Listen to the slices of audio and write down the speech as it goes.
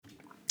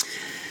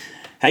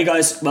Hey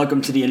guys,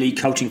 welcome to the Elite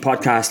Coaching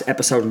Podcast,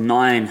 episode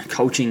 9,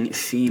 coaching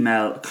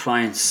female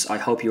clients. I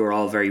hope you are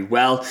all very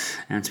well,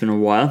 and it's been a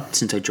while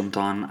since I jumped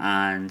on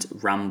and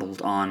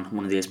rambled on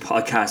one of these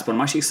podcasts, but I'm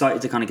actually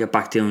excited to kind of get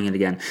back doing it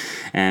again.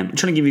 I'm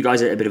trying to give you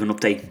guys a bit of an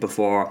update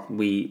before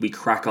we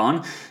crack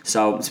on.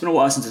 So it's been a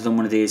while since I've done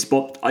one of these,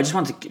 but I just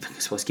want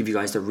to give you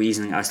guys the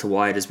reasoning as to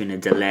why there's been a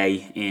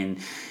delay in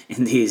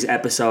these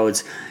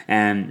episodes.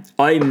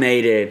 I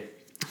made a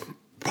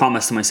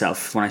promise to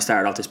myself when I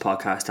started off this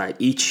podcast that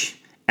each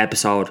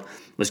episode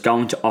was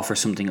going to offer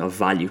something of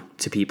value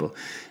to people.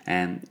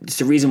 It's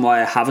the reason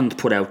why I haven't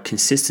put out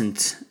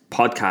consistent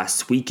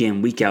podcasts week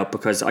in, week out,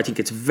 because I think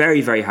it's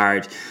very, very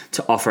hard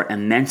to offer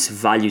immense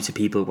value to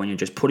people when you're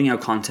just putting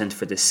out content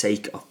for the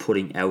sake of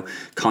putting out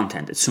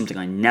content. It's something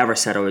I never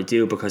said I would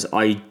do, because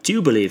I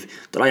do believe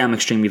that I am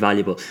extremely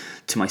valuable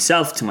to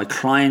myself, to my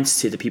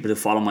clients, to the people who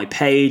follow my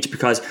page,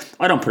 because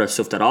I don't put out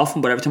stuff that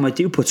often, but every time I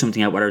do put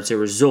something out, whether it's a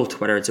result,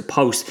 whether it's a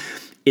post,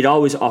 it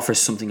always offers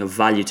something of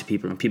value to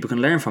people and people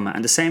can learn from it.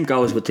 And the same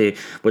goes with the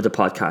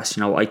podcast.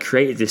 You know, I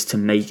created this to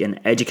make an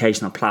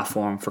educational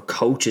platform for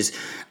coaches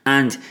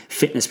and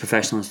fitness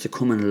professionals to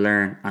come and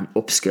learn and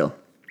upskill.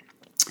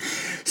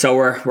 So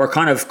we're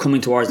kind of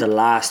coming towards the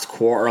last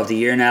quarter of the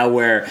year now,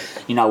 where,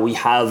 you know, we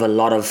have a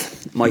lot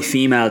of my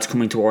females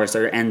coming towards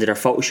their end of their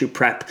photo shoot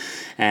prep.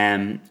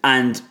 And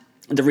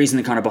the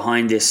reason kind of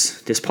behind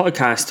this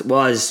podcast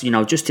was, you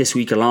know, just this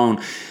week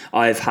alone,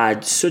 I've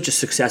had such a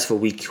successful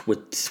week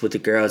with the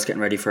girls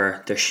getting ready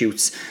for their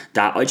shoots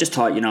that I just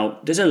thought, you know,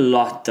 there's a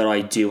lot that I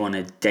do on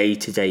a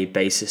day-to-day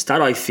basis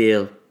that I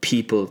feel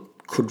people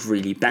could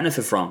really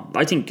benefit from.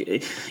 I think,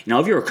 you know,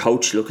 if you're a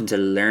coach looking to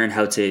learn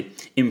how to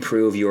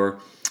improve your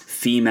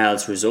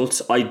females'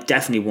 results, I'm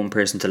definitely one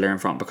person to learn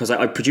from, because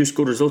I produce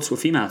good results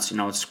with females. You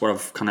know, it's what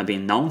I've kind of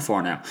been known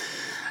for now.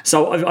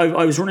 So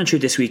I was running through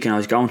this week, and I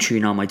was going through,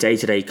 you know, my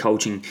day-to-day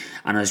coaching,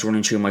 and I was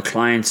running through my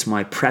clients,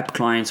 my prep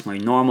clients, my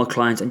normal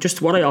clients, and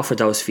just what I offered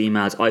those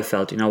females. I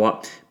felt, you know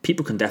what,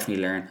 people can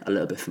definitely learn a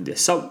little bit from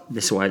this. So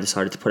this is why I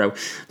decided to put out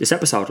this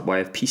episode, where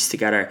I've pieced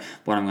together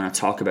what I'm going to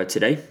talk about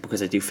today,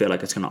 because I do feel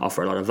like it's going to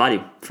offer a lot of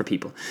value for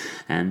people.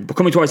 But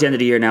coming towards the end of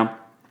the year now,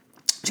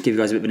 to give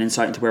you guys a bit of an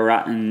insight into where we're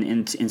at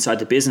inside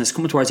the business.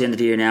 Coming towards the end of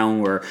the year now,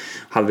 we're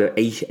have about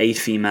eight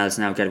females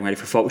now getting ready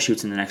for photo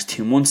shoots in the next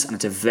 2 months, and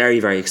it's a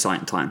very, very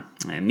exciting time.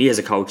 Me as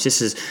a coach,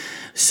 this is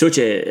such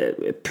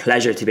a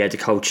pleasure to be able to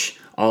coach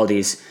all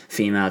these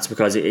females,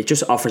 because it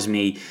just offers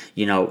me,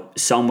 you know,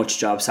 so much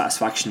job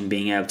satisfaction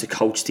being able to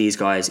coach these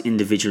guys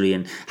individually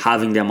and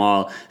having them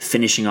all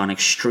finishing on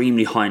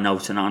extremely high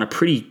notes and on a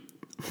pretty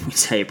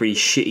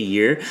shitty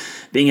year.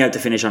 Being able to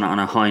finish on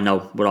a high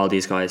note with all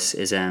these guys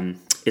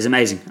is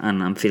amazing,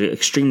 and I'm feeling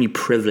extremely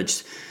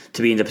privileged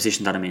to be in the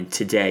position that I'm in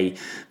today.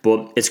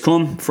 But it's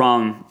come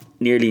from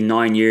nearly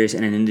 9 years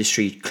in an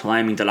industry,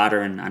 climbing the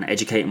ladder and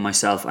educating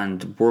myself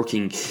and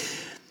working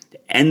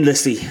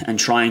endlessly and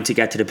trying to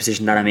get to the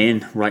position that I'm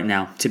in right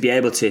now, to be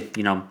able to,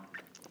 you know,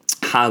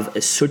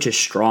 have such a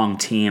strong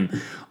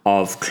team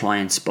of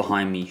clients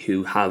behind me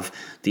who have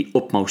the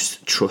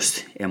utmost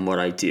trust in what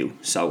I do.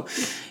 So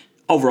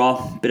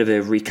overall, bit of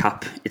a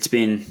recap. It's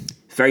been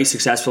very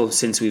successful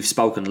since we've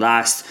spoken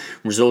last.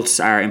 Results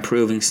are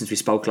improving since we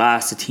spoke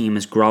last. The team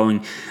is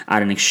growing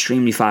at an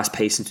extremely fast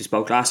pace since we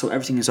spoke last. So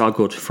everything is all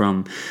good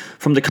from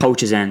the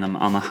coach's end.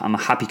 I'm a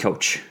happy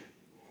coach.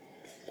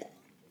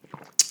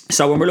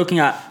 So when we're looking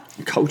at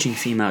coaching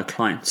female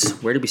clients,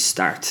 where do we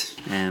start?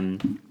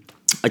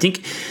 I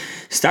think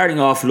starting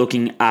off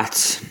looking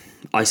at,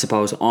 I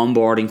suppose,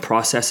 onboarding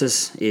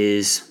processes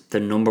is the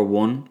number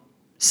one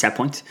set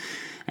point.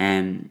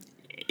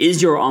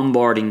 Is your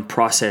onboarding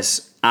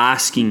process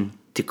asking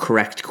the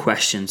correct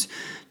questions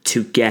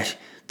to get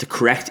the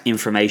correct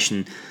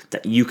information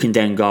that you can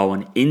then go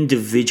and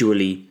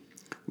individually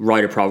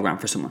write a program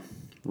for someone,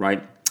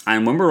 right?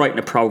 And when we're writing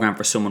a program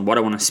for someone, what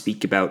I want to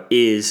speak about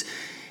is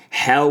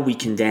how we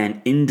can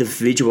then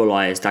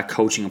individualize that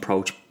coaching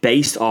approach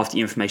based off the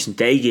information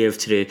they give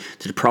to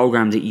the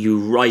program that you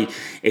write.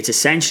 It's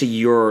essentially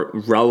your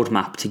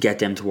roadmap to get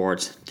them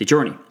towards the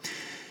journey.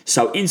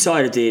 So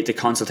inside of the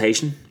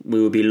consultation, we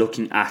will be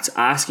looking at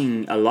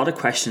asking a lot of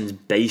questions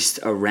based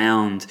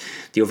around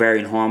the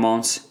ovarian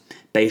hormones,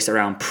 based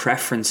around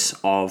preference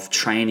of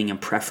training and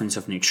preference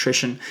of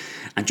nutrition,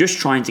 and just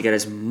trying to get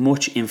as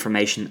much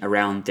information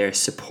around their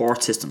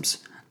support systems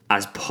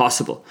as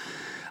possible.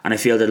 And I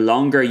feel the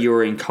longer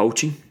you're in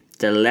coaching,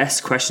 the less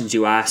questions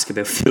you ask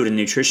about food and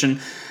nutrition,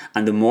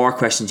 and the more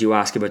questions you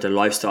ask about their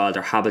lifestyle,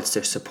 their habits,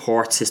 their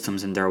support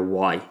systems, and their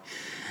why.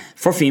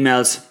 For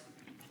females,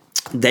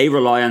 they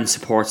rely on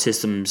support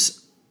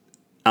systems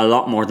a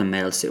lot more than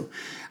males do.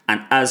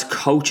 And as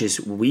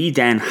coaches, we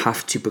then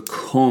have to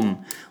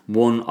become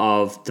one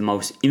of the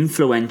most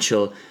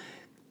influential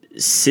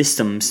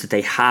systems that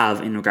they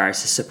have in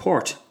regards to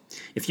support.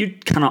 If you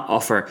cannot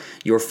offer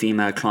your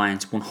female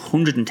clients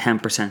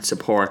 110%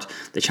 support,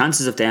 the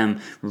chances of them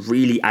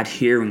really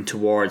adhering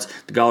towards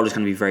the goal is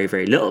going to be very,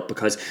 very little,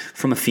 because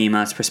from a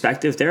female's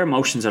perspective, their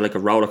emotions are like a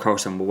roller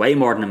coaster, way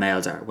more than the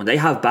males are. When they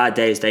have bad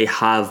days, they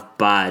have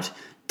bad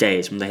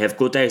days. When they have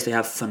good days, they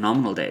have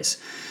phenomenal days.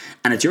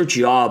 And it's your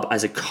job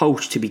as a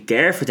coach to be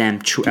there for them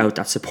throughout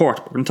that support.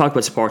 We're going to talk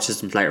about support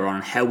systems later on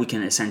and how we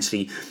can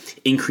essentially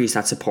increase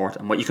that support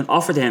and what you can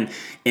offer them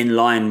in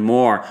line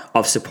more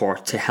of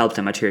support to help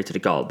them adhere to the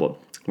goal. But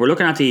we're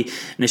looking at the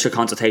initial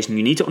consultation.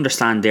 You need to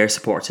understand their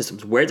support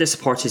systems, where their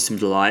support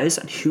systems lies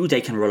and who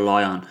they can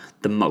rely on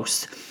the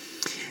most.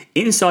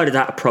 Inside of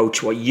that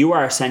approach, what you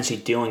are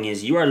essentially doing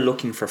is you are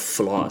looking for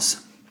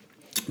flaws.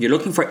 You're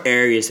looking for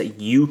areas that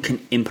you can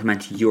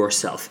implement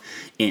yourself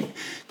in.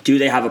 Do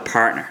they have a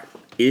partner?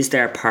 Is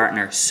their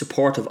partner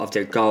supportive of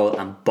their goal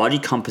and body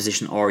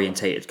composition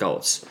orientated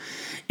goals?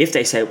 If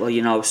they say,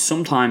 well,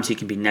 sometimes he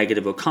can be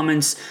negative with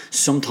comments,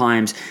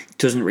 sometimes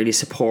doesn't really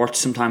support,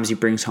 sometimes he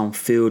brings home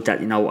food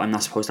that, I'm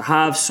not supposed to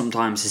have,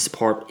 sometimes his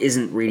support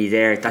isn't really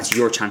there, that's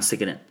your chance to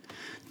get in.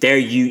 There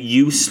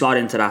you slot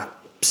into that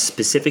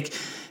specific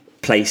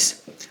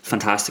place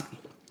fantastically.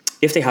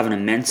 If they have an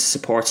immense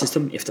support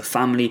system, if the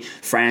family,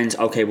 friends,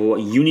 okay, well,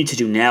 what you need to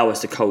do now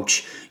as the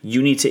coach,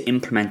 you need to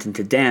implement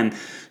into them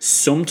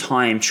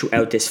sometime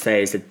throughout this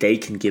phase that they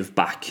can give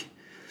back.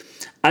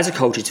 As a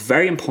coach, it's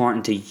very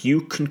important that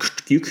you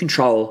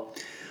control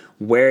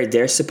where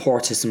their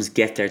support systems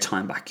get their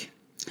time back.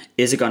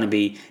 Is it going to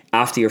be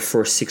after your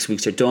first 6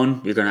 weeks are done,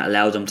 you're going to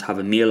allow them to have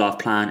a meal off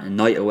plan, a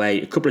night away,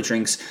 a couple of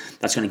drinks,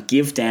 that's going to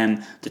give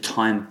them the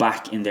time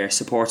back in their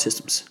support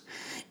systems?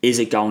 Is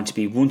it going to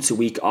be once a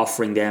week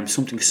offering them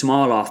something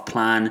small off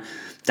plan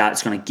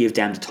that's going to give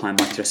them the time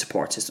back to their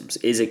support systems?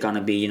 Is it going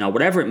to be,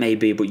 whatever it may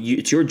be, but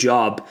it's your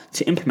job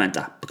to implement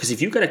that. Because if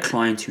you get a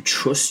client who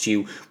trusts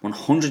you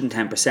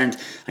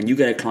 110% and you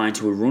get a client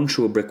who will run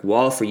through a brick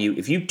wall for you,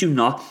 if you do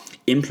not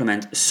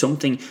implement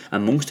something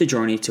amongst the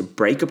journey to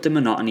break up the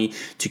monotony,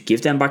 to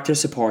give them back their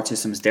support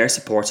systems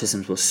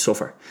will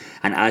suffer.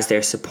 And as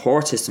their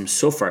support systems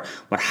suffer,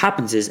 what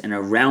happens is, in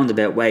a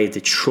roundabout way, the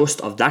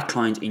trust of that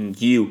client in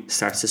you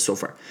starts to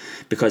suffer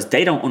because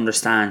they don't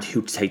understand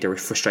who to take their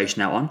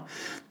frustration out on.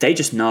 They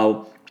just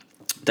know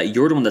that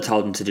you're the one that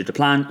told them to do the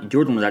plan,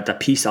 you're the one that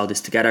pieced all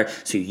this together,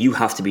 so you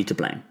have to be to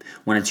blame.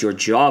 When it's your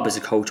job as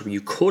a coach where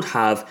you could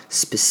have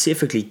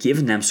specifically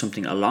given them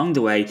something along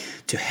the way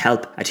to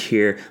help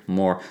adhere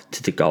more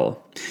to the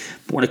goal.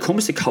 But when it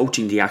comes to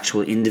coaching the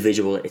actual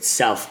individual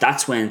itself,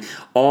 that's when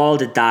all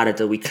the data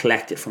that we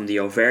collected from the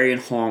ovarian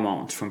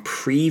hormones, from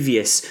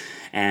previous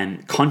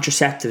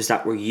contraceptives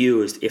that were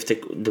used, if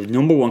the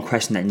number one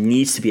question that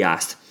needs to be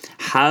asked,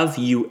 have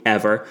you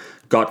ever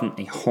gotten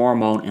a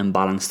hormone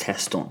imbalance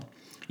test done?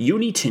 You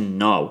need to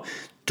know,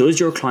 does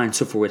your client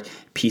suffer with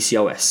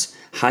PCOS?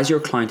 Has your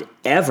client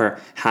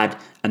ever had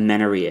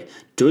amenorrhea?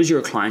 Does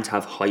your client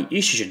have high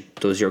estrogen?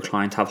 Does your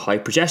client have high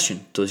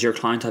progesterone? Does your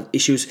client have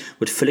issues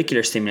with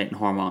follicular stimulating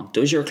hormone?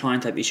 Does your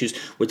client have issues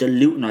with the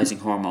luteinizing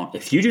hormone?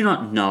 If you do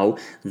not know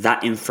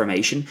that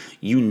information,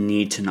 you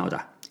need to know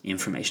that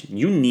information.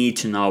 You need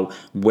to know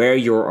where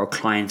your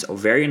client's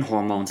ovarian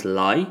hormones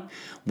lie,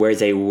 where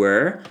they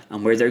were,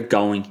 and where they're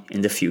going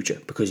in the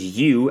future, because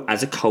you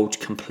as a coach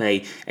can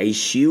play a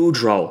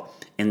huge role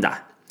in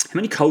that. How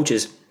many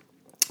coaches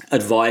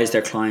advise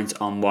their clients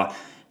on what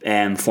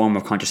form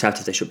of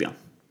contraceptive they should be on?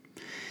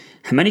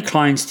 How many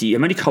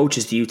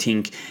coaches do you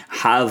think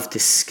have the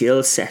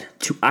skill set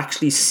to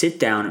actually sit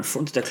down in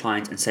front of their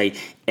client and say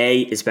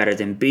A is better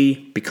than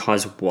B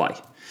because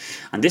why?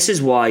 And this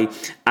is why,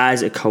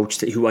 as a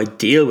coach who I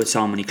deal with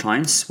so many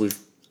clients,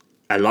 with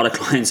a lot of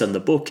clients on the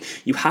book,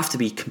 you have to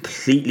be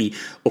completely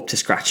up to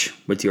scratch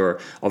with your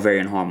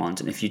ovarian hormones.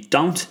 And if you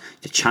don't,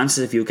 the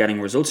chances of you getting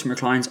results from your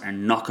clients are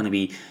not going to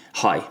be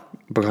high,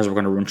 because we're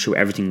going to run through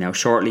everything now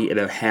shortly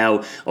about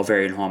how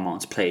ovarian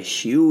hormones play a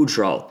huge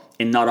role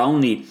in not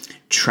only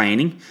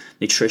training,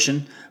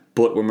 nutrition,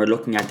 but when we're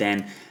looking at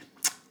then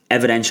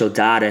evidential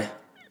data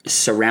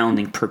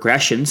surrounding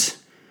progressions.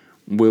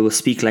 We will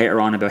speak later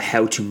on about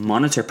how to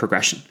monitor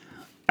progression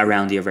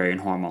around the ovarian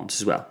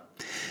hormones as well.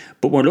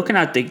 But we're looking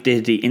at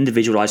the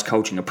individualized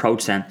coaching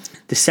approach then.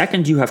 The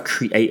second you have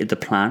created the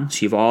plan,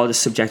 so you have all the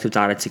subjective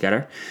data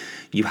together,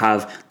 you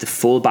have the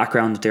full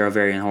background of their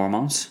ovarian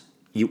hormones,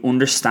 you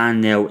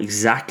understand now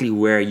exactly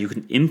where you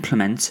can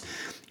implement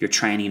your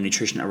training and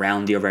nutrition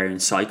around the ovarian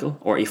cycle,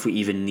 or if we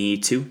even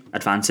need to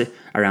advance it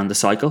around the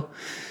cycle.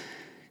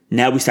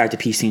 Now we start to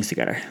piece things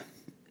together.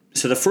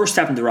 So the first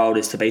step in the road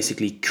is to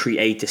basically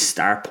create the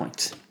start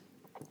point.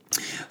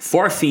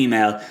 For a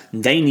female,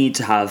 they need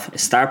to have a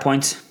start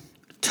point,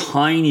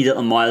 tiny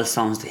little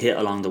milestones to hit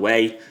along the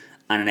way,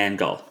 and an end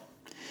goal.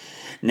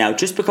 Now,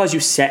 just because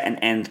you set an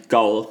end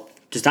goal,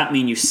 does that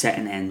mean you set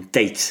an end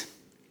date?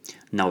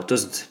 No, it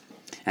doesn't.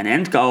 An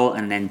end goal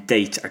and an end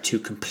date are two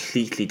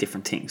completely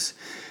different things.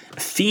 A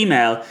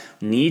female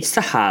needs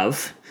to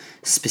have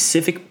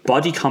specific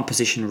body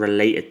composition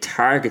related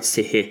targets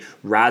to hit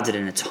rather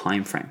than a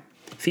time frame.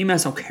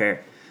 Females don't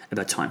care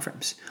about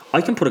timeframes.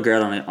 I can put a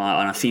girl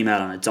on a female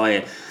on a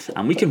diet,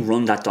 and we can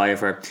run that diet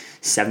for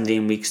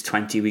 17 weeks,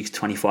 20 weeks,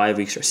 25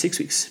 weeks, or 6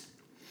 weeks.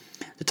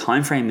 The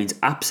time frame means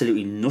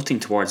absolutely nothing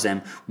towards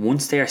them.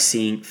 Once they are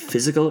seeing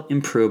physical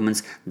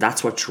improvements,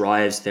 that's what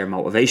drives their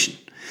motivation.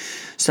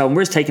 So when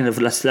we're taking it,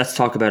 let's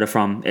talk about it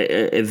from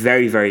a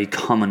very, very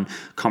common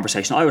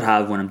conversation I would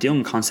have when I'm doing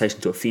a consultation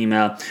to a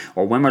female,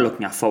 or when we're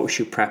looking at photo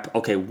shoot prep.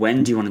 Okay,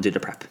 when do you want to do the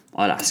prep?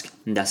 I'll ask,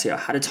 and they'll say, I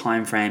had a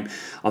time frame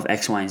of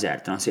X, Y, and Z.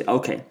 Then I'll say,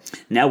 okay,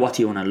 now what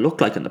do you want to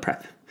look like in the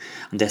prep?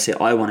 And they say,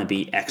 I want to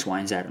be X, Y,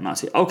 and Z. And I'll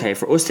say, okay,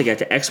 for us to get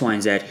to X, Y,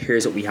 and Z,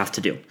 here's what we have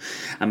to do.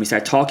 And we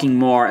start talking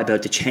more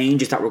about the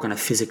changes that we're going to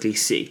physically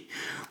see.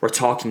 We're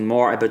talking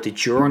more about the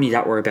journey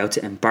that we're about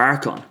to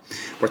embark on.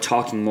 We're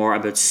talking more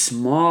about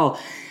small,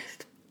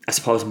 I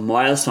suppose,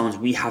 milestones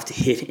we have to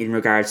hit in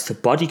regards to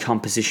body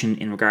composition,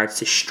 in regards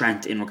to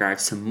strength, in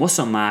regards to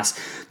muscle mass,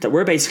 that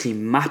we're basically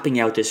mapping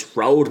out this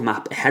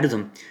roadmap ahead of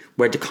them,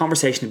 where the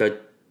conversation about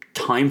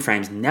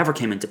timeframes never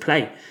came into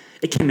play.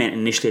 It came in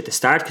initially at the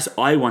start because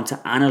I want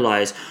to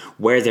analyze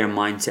where their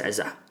mindset is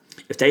at.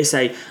 If they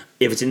say,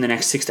 if it's in the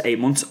next 6 to 8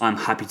 months, I'm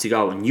happy to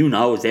go. And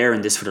they're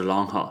in this for the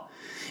long haul.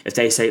 If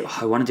they say,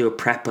 I want to do a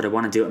prep, but I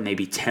want to do it in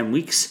maybe 10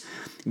 weeks,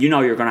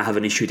 you're going to have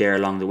an issue there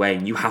along the way.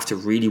 And you have to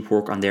really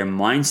work on their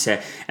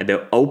mindset,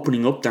 about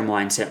opening up their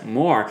mindset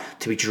more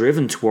to be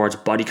driven towards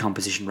body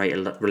composition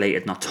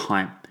related, not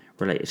time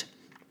related.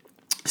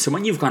 So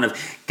when you've kind of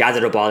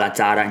gathered up all that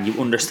data and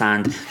you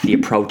understand the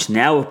approach,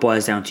 now it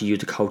boils down to you,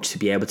 the coach, to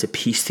be able to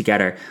piece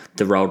together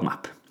the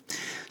roadmap.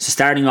 So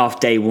starting off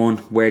day one,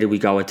 where do we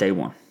go at day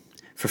one?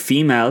 For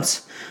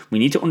females, we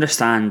need to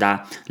understand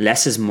that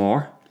less is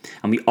more.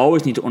 And we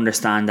always need to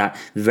understand that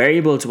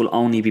variables will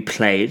only be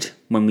played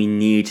when we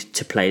need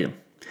to play them.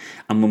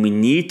 And when we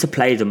need to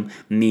play them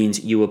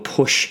means you will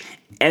push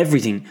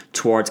everything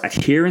towards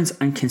adherence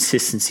and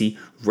consistency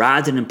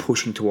rather than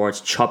pushing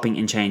towards chopping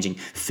and changing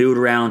food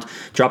around,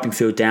 dropping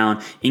food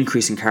down,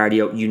 increasing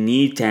cardio. You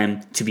need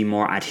them to be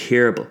more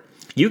adherable.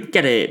 You can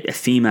get a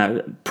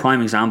female,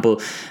 prime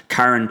example,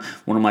 Karen,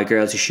 one of my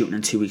girls who's shooting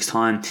in 2 weeks'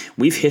 time.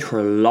 We've hit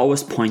her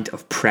lowest point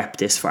of prep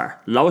this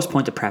far. Lowest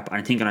point of prep. And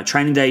I think on her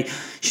training day,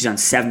 she's on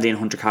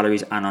 1,700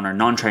 calories. And on her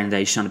non-training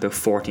day, she's on about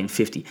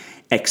 1,450,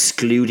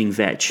 excluding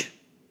veg.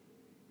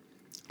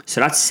 So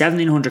that's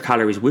 1,700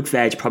 calories with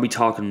veg, probably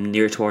talking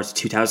near towards the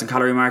 2,000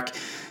 calorie mark.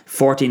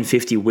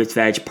 1,450 with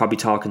veg, probably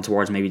talking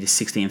towards maybe the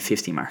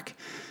 1,650 mark.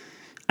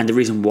 And the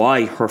reason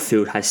why her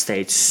food has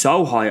stayed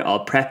so high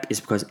all prep is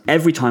because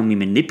every time we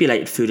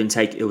manipulated food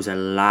intake, it was a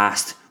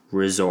last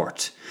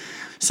resort.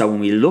 So when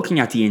we're looking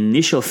at the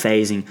initial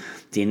phasing,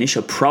 the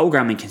initial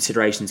programming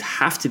considerations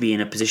have to be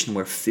in a position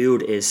where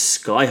food is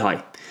sky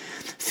high.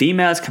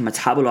 Females can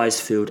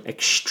metabolize food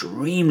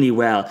extremely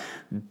well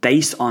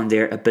based on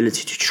their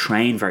ability to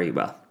train very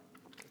well.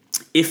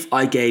 If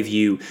I gave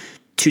you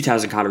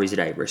 2,000 calories a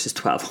day versus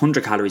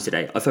 1,200 calories a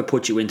day, if I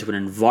put you into an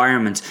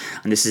environment,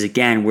 and this is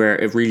again where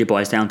it really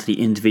boils down to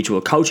the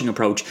individual coaching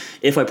approach,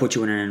 if I put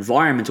you in an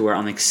environment where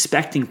I'm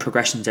expecting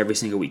progressions every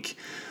single week,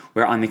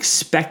 where I'm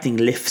expecting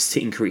lifts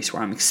to increase,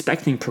 where I'm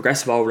expecting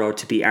progressive overload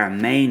to be our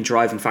main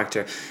driving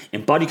factor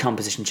in body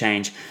composition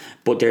change,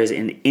 but there's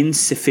an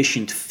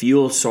insufficient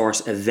fuel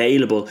source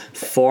available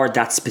for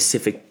that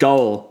specific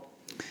goal,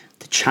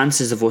 the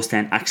chances of us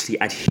then actually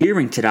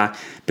adhering to that,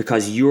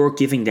 because you're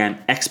giving them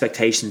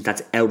expectations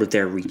that's out of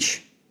their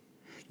reach.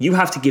 You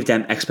have to give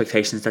them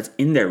expectations that's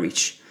in their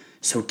reach.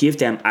 So give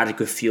them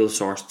adequate fuel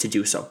source to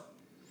do so.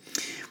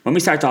 When we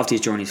start off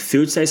these journeys,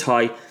 food stays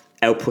high,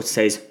 output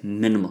stays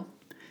minimal.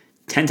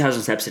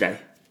 10,000 steps a day.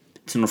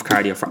 It's enough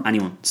cardio for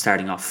anyone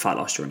starting off a fat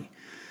loss journey.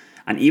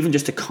 And even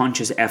just a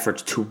conscious effort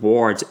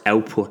towards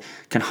output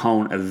can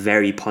hone a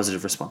very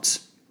positive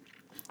response.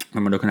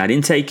 When we're looking at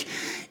intake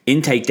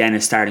then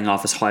is starting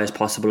off as high as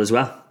possible as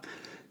well.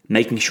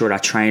 Making sure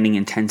that training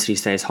intensity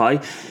stays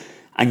high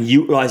and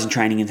utilizing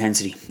training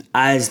intensity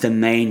as the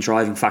main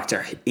driving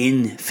factor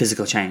in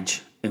physical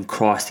change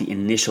across the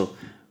initial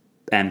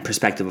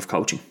perspective of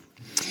coaching.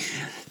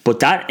 But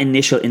that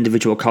initial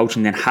individual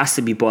coaching then has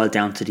to be boiled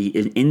down to the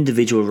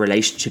individual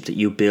relationship that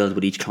you build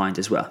with each client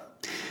as well.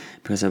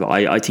 Because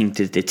I think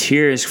that the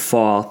tiers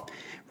fall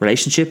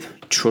relationship,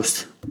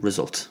 trust,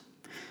 result.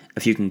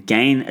 If you can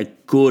gain a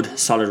good,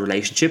 solid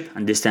relationship,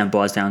 and this then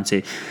boils down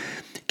to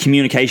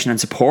communication and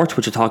support,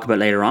 which we'll talk about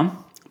later on.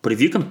 But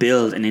if you can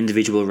build an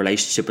individual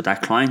relationship with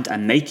that client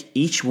and make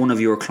each one of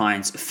your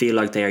clients feel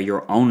like they are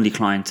your only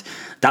client,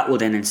 that will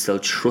then instill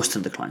trust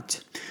in the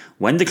client.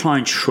 When the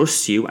client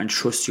trusts you and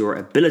trusts your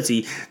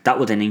ability, that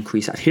will then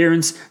increase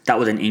adherence, that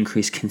will then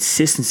increase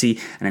consistency,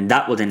 and then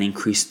that will then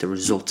increase the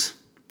result.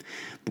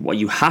 But what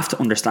you have to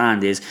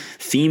understand is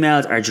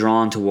females are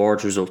drawn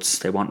towards results.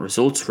 They want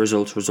results.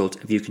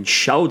 If you can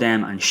show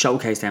them and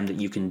showcase them that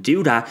you can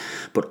do that,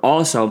 but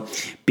also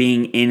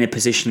being in a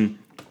position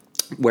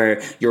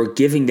where you're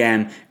giving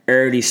them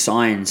early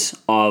signs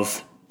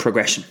of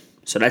progression.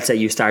 So let's say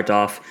you start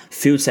off,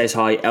 food stays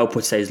high,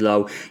 output stays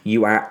low,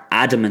 you are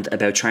adamant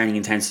about training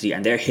intensity,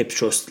 and their hip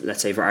thrust,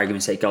 let's say for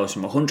argument's sake, goes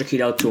from 100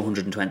 kilo to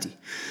 120.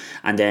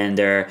 And then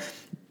their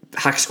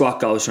hack squat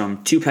goes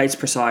from 2 plates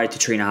per side to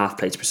 3.5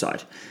 plates per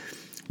side.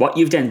 What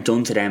you've then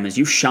done to them is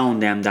you've shown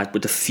them that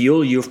with the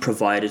fuel you've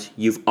provided,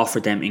 you've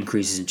offered them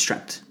increases in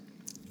strength.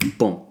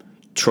 Boom.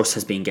 Trust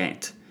has been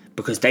gained.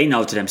 Because they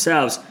know to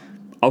themselves,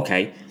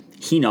 okay,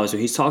 he knows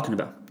what he's talking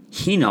about.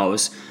 he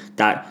knows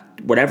that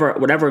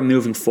whatever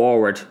moving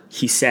forward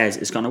he says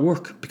is going to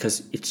work,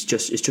 because it's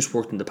just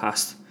worked in the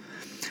past.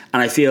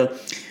 And I feel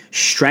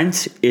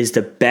strength is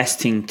the best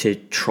thing to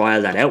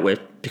trial that out with,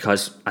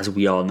 because as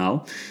we all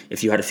know,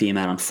 if you had a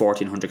female on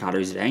 1,400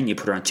 calories a day and you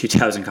put her on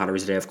 2,000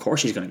 calories a day, of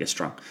course she's going to get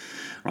strong,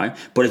 right?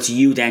 But it's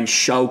you then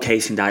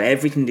showcasing that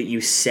everything that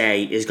you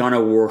say is going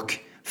to work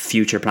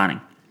future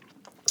planning.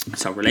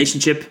 So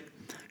relationship,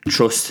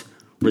 trust,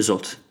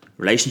 result.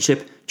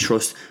 Relationship,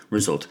 trust,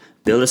 result.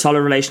 Build a solid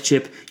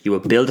relationship, you will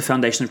build a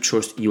foundation of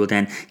trust, you will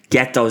then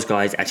get those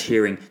guys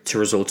adhering to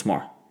results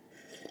more.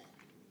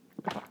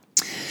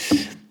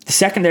 The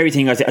secondary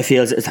thing I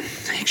feel is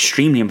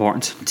extremely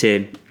important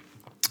to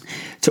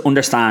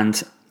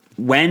understand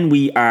when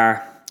we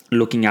are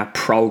looking at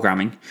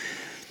programming.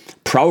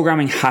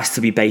 Programming has to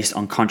be based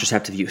on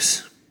contraceptive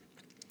use.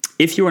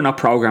 If you are not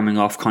programming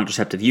off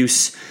contraceptive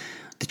use,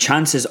 the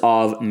chances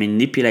of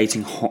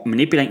manipulating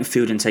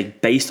food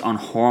intake based on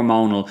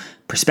hormonal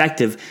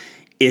perspective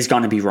is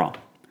going to be wrong.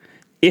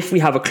 If we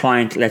have a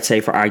client, let's say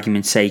for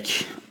argument's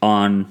sake,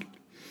 on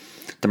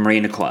the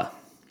Mirena coil.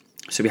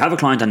 So we have a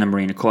client on the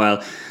Mirena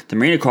coil. The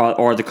Mirena coil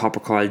or the copper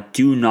coil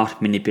do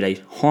not manipulate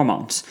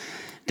hormones.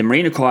 The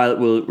Mirena coil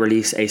will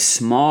release a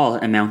small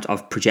amount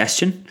of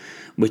progestin,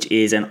 which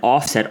is an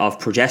offset of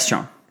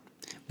progesterone.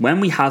 When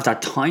we have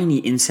that tiny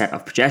inset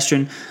of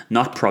progesterone,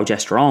 not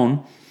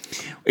progesterone,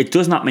 it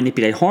does not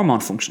manipulate hormone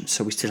function.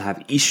 So we still have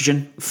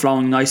estrogen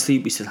flowing nicely,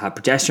 we still have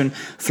progesterone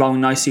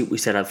flowing nicely, we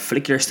still have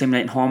follicular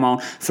stimulating hormone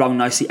flowing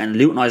nicely, and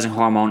luteinizing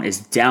hormone is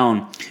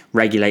down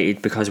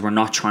regulated because we're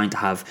not trying to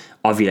have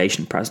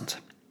ovulation present.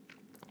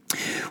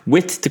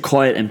 With the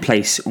coil in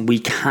place, we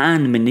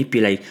can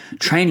manipulate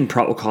training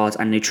protocols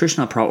and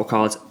nutritional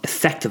protocols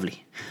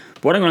effectively.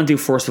 What I'm going to do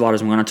first of all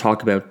is I'm going to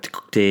talk about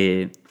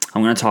the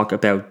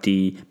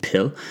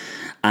pill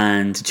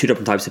and two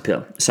different types of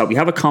pill. So we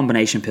have a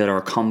combination pill or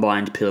a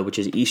combined pill, which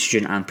is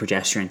estrogen and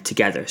progesterone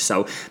together.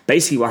 So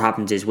basically what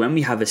happens is when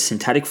we have a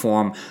synthetic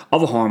form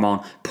of a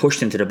hormone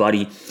pushed into the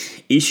body,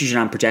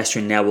 estrogen and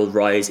progesterone now will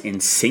rise in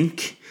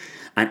sync.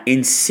 And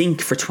in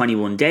sync for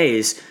 21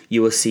 days,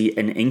 you will see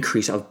an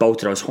increase of both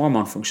of those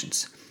hormone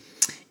functions.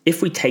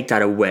 If we take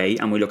that away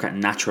and we look at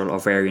natural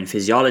ovarian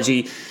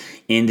physiology,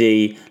 in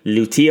the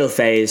luteal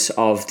phase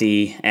of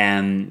the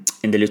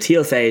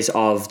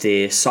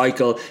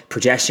cycle,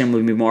 progesterone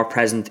will be more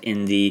present.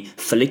 In the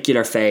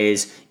follicular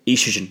phase,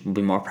 estrogen will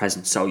be more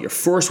present. So your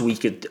first 2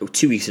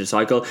 weeks of the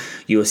cycle,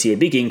 you will see a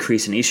big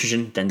increase in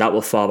estrogen, then that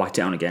will fall back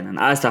down again. And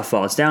as that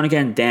falls down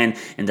again, then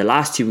in the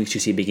last 2 weeks, you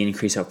see a big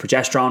increase of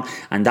progesterone,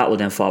 and that will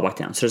then fall back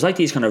down. So there's like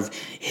these kind of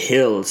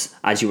hills,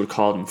 as you would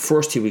call them.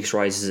 First 2 weeks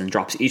rises and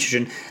drops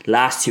estrogen,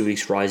 last 2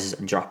 weeks rises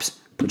and drops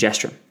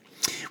progesterone.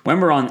 When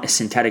we're on a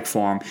synthetic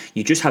form,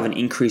 you just have an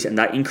increase, and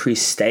that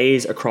increase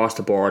stays across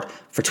the board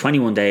for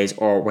 21 days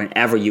or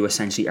whenever you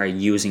essentially are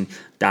using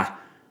that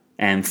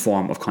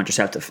form of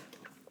contraceptive.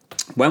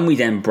 When we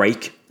then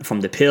break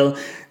from the pill,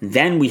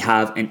 then we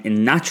have a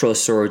natural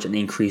surge and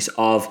increase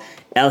of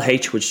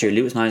LH, which is your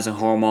luteinizing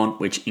hormone,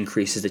 which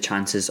increases the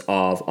chances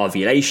of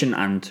ovulation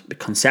and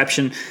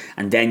conception.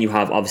 And then you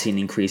have obviously an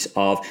increase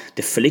of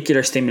the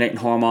follicular stimulating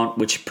hormone,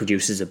 which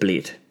produces a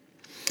bleed.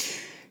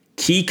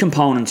 Key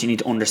components you need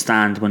to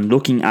understand when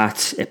looking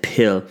at a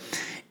pill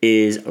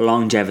is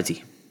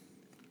longevity.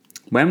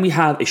 When we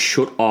have a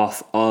shut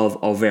off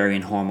of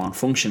ovarian hormone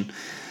function,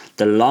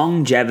 the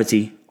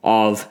longevity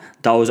of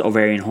those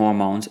ovarian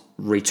hormones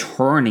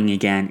returning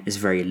again is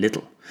very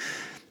little.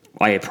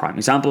 I, a prime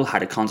example,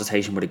 had a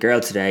consultation with a girl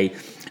today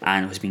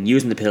and has been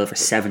using the pill for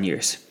 7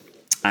 years.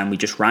 And we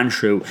just ran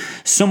through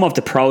some of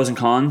the pros and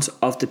cons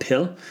of the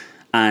pill.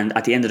 And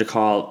at the end of the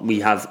call,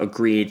 we have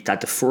agreed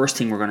that the first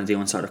thing we're going to do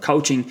inside of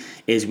coaching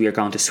is we are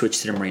going to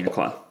switch to the Mirena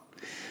coil.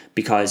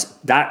 Because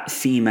that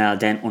female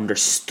then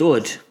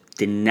understood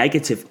the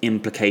negative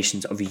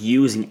implications of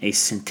using a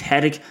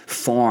synthetic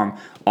form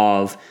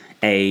of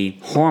a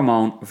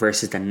hormone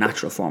versus the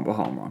natural form of a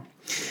hormone.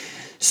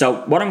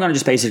 So what I'm going to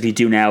just basically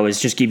do now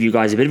is just give you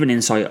guys a bit of an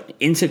insight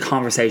into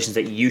conversations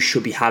that you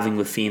should be having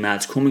with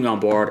females coming on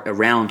board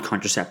around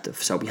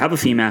contraceptive. So we have a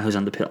female who's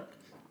on the pill.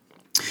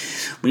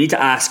 We need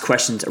to ask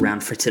questions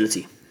around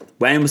fertility.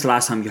 When was the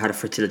last time you had a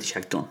fertility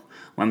check done?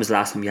 When was the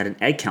last time you had an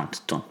egg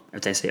count done?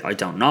 If they say, I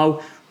don't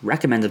know,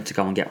 recommend them to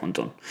go and get one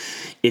done.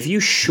 If you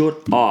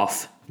shut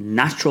off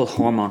natural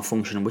hormone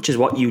function, which is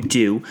what you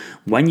do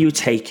when you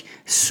take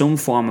some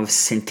form of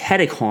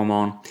synthetic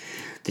hormone,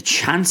 the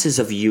chances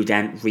of you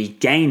then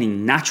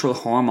regaining natural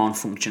hormone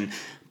function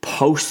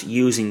post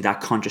using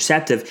that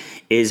contraceptive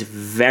is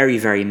very,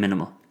 very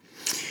minimal.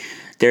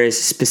 There's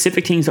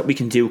specific things that we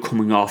can do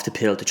coming off the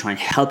pill to try and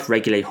help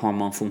regulate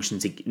hormone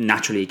functions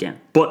naturally again.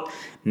 But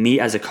me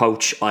as a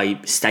coach, I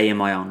stay in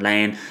my own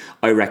lane.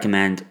 I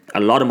recommend a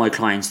lot of my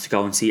clients to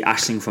go and see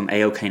Aisling from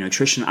AOK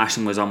Nutrition.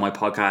 Aisling was on my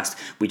podcast.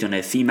 We done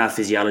a female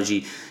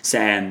physiology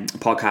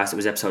podcast. It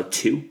was episode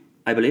 2,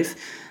 I believe.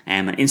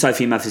 And inside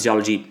female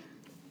physiology,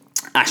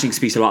 Aisling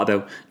speaks a lot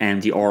about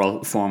the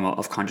oral form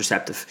of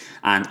contraceptive,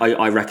 and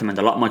I recommend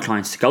a lot of my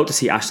clients to go to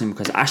see Aisling,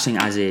 because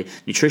Aisling, as a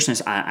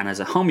nutritionist and as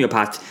a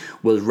homeopath,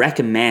 will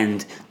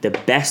recommend the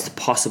best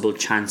possible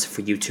chance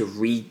for you to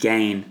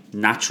regain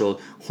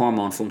natural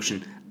hormone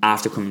function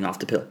after coming off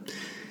the pill.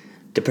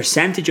 The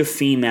percentage of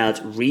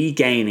females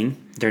regaining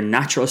their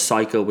natural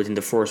cycle within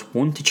the first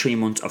 1 to 3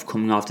 months of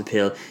coming off the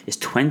pill is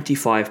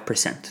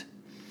 25%.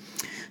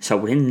 So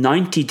within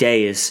 90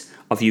 days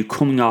of you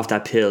coming off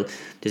that pill,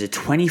 there's a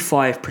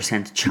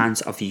 25%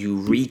 chance of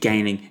you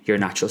regaining your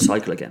natural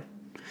cycle again.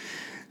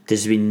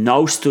 There's been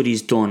no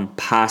studies done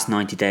past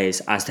 90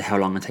 days as to how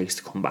long it takes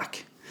to come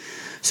back.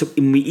 So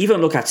when we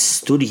even look at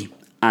study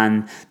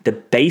and the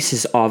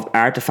basis of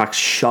artifacts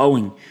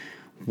showing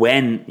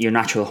when your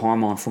natural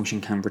hormone function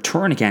can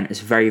return again is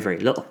very, very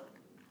little.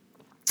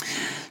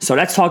 So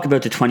let's talk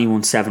about the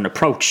 21-7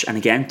 approach. And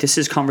again, this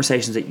is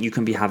conversations that you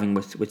can be having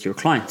with your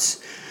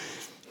clients.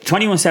 The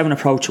 21-7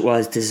 approach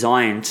was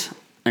designed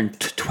on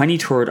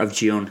 23rd of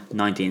June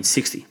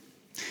 1960.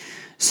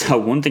 So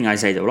one thing I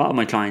say to a lot of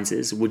my clients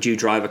is, would you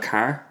drive a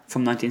car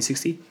from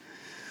 1960?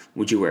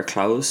 Would you wear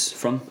clothes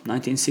from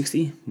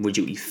 1960? Would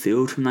you eat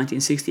food from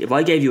 1960? If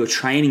I gave you a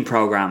training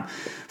program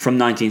from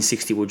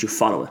 1960, would you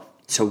follow it?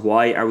 So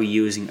why are we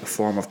using a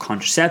form of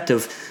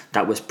contraceptive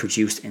that was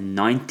produced in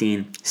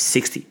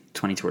 1960,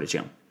 23rd of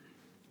June?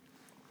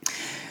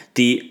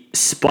 The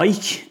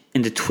spike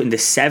in the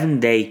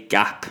 7-day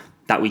gap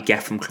that we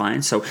get from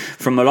clients. So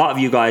from a lot of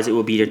you guys, it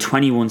will be either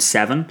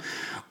 21-7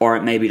 or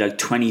it may be like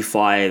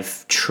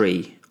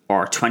 25-3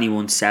 or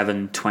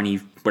 21-7, 20,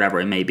 whatever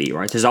it may be,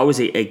 right? There's always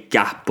a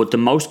gap, but the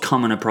most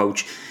common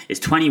approach is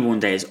 21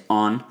 days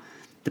on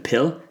the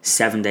pill,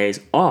 7 days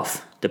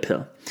off the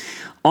pill.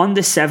 On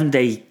the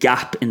 7-day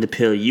gap in the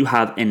pill, you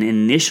have an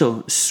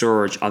initial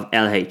surge of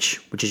LH,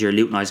 which is your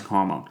luteinizing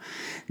hormone.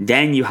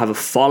 Then you have a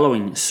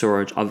following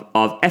surge of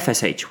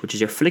FSH, which is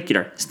your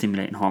follicular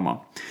stimulating hormone.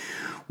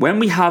 When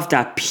we have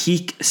that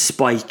peak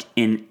spike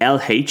in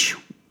LH,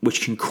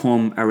 which can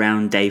come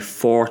around day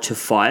 4 to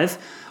 5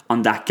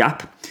 on that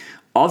gap,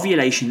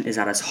 ovulation is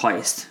at its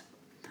highest,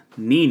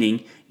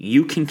 meaning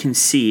you can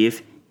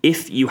conceive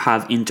if you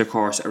have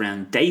intercourse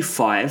around day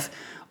 5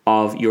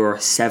 of your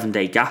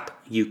 7-day gap.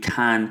 You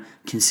can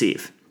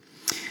conceive.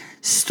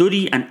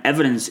 Study and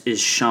evidence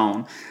is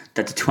shown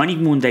that the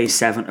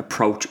 21-day-7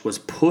 approach was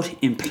put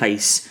in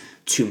place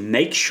to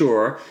make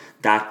sure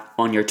that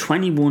on your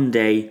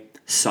 21-day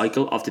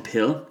cycle of the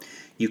pill,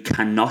 you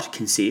cannot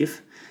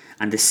conceive,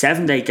 and the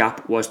 7-day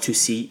gap was to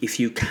see if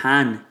you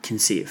can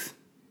conceive.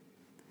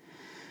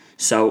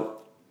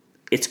 So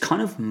it's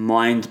kind of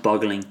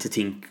mind-boggling to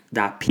think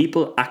that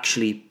people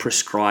actually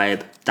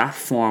prescribe that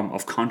form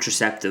of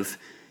contraceptive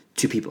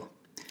to people.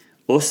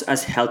 Us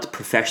as health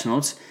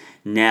professionals,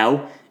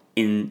 now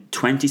in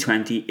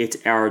 2020, it's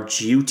our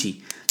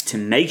duty to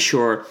make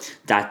sure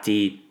that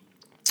the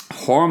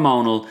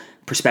hormonal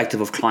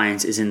perspective of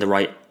clients is in the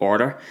right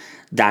order,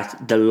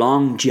 that the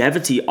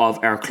longevity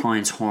of our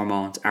clients'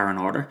 hormones are in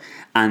order,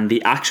 and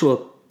the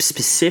actual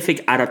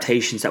specific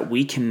adaptations that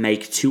we can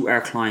make to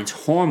our clients'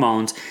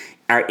 hormones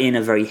are in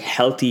a very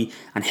healthy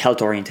and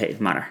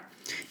health-orientated manner.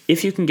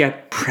 If you can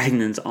get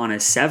pregnant on a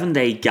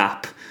 7-day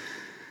gap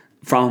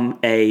from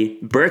a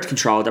birth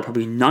control that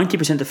probably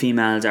 90% of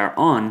females are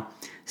on,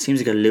 seems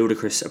like a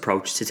ludicrous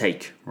approach to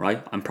take,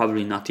 right? I'm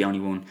probably not the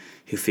only one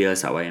who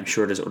feels that way. I'm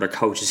sure there's other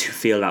coaches who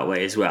feel that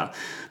way as well.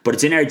 But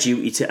it's in our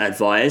duty to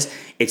advise.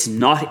 It's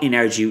not in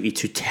our duty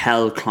to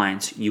tell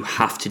clients you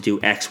have to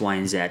do X, Y,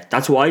 and Z.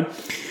 That's why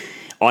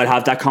I'll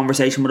have that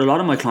conversation with a lot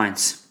of my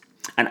clients.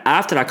 And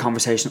after that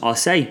conversation, I'll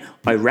say,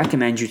 I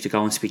recommend you to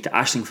go and speak to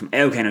Aisling from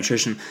AOK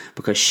Nutrition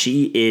because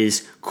she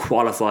is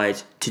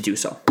qualified to do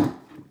so.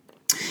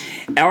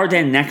 Our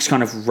then next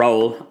kind of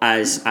role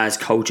as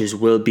coaches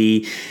will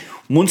be,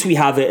 once we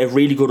have a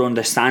really good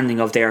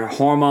understanding of their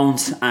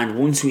hormones and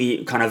once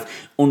we kind of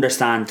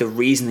understand the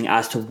reasoning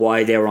as to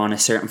why they're on a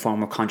certain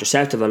form of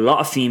contraceptive, a lot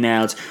of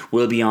females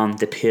will be on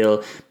the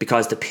pill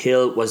because the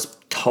pill was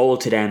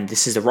told to them,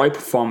 this is the right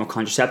form of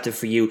contraceptive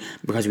for you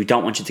because we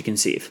don't want you to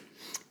conceive.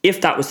 If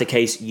that was the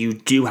case, you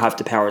do have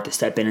the power to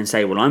step in and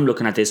say, well, I'm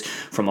looking at this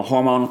from a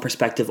hormonal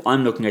perspective.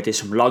 I'm looking at this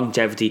from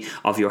longevity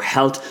of your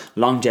health,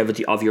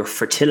 longevity of your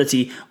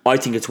fertility. I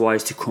think it's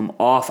wise to come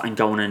off and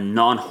go on a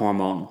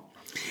non-hormonal.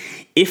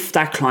 If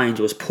that client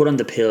was put on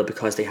the pill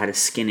because they had a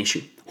skin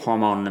issue,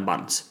 hormonal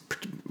imbalance,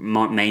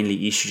 mainly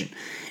estrogen.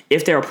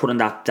 If they were put on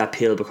that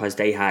pill because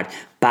they had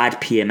bad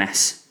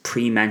PMS,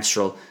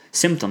 premenstrual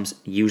symptoms,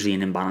 usually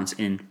an imbalance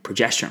in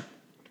progesterone.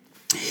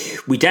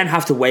 We then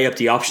have to weigh up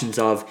the options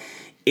of,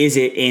 is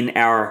it in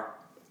our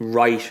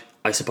right,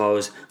 I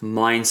suppose,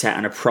 mindset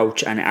and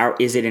approach, and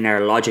is it in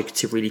our logic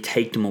to really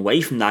take them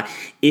away from that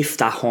if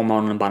that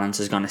hormonal imbalance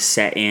is going to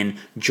set in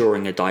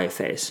during a diet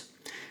phase?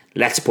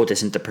 Let's put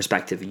this into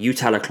perspective. You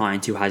tell a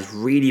client who has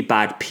really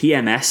bad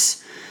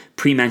PMS,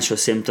 premenstrual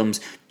symptoms,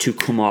 to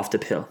come off the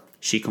pill.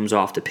 She comes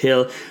off the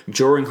pill.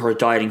 During her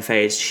dieting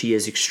phase, she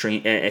is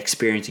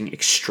experiencing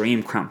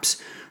extreme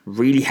cramps,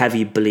 really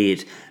heavy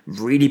bleed,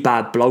 really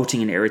bad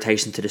bloating and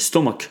irritation to the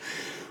stomach.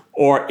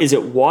 Or is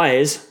it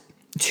wise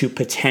to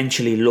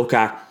potentially look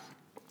at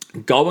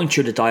going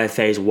through the diet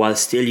phase while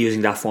still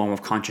using that form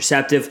of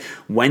contraceptive?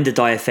 When the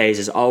diet phase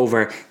is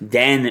over,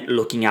 then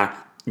looking at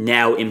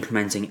now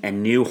implementing a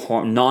new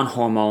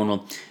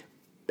non-hormonal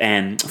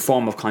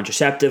form of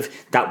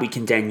contraceptive that we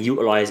can then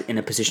utilize in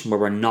a position where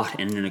we're not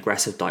in an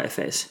aggressive diet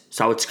phase.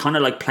 So it's kind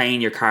of like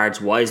playing your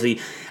cards wisely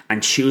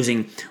and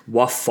choosing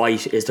what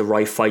fight is the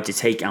right fight to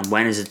take and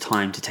when is it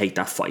time to take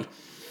that fight.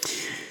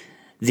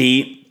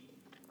 The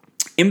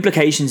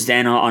implications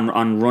then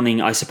on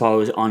running, I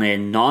suppose, on a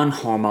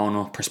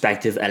non-hormonal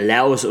perspective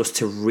allows us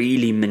to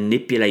really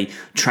manipulate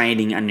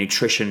training and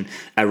nutrition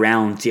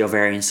around the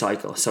ovarian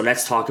cycle. So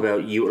let's talk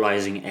about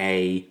utilizing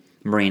a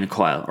Mirena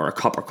coil or a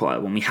copper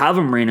coil. When we have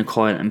a Mirena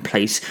coil in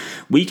place,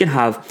 we can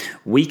have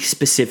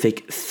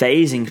week-specific,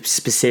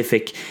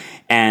 phasing-specific,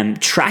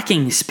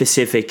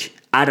 tracking-specific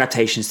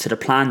adaptations to the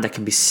plan that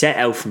can be set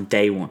out from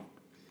day one.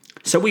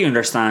 So we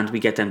understand we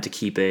get them to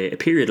keep a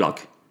period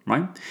log.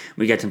 Right?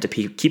 We get them to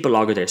keep a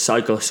log of their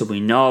cycle so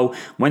we know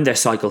when their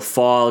cycle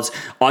falls.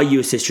 I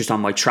use this just on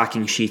my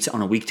tracking sheets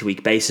on a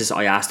week-to-week basis.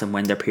 I ask them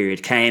when their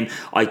period came.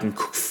 I can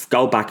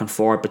go back and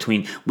forth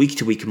between week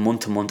to week,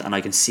 month to month, and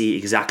I can see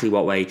exactly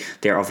what way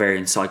their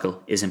ovarian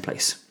cycle is in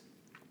place.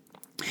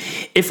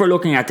 If we're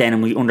looking at then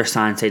and we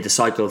understand, say, the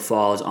cycle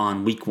falls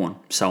on week 1.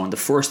 So on the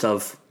 1st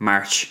of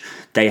March,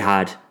 they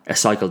had a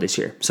cycle this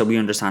year. So we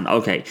understand,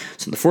 okay,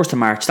 so the 1st of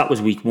March, that was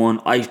week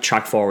 1. I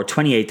track forward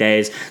 28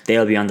 days.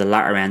 They'll be on the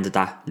latter end of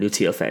that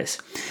luteal phase.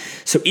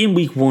 So in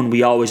week 1,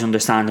 we always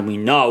understand and we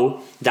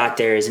know that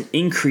there is an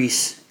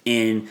increase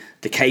in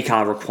the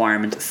kcal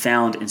requirement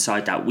found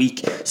inside that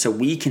week. So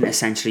we can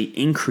essentially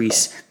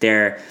increase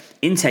their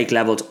intake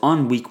levels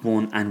on week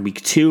 1 and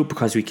week 2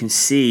 because we can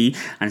see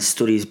and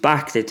studies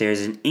back that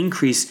there's an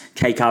increased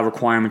kcal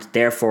requirement,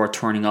 therefore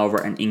turning over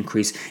an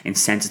increase in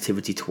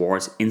sensitivity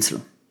towards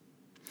insulin.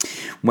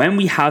 When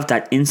we have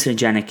that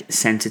insulinogenic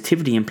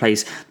sensitivity in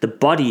place, the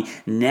body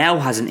now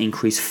has an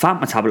increased fat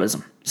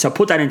metabolism. So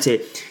put that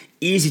into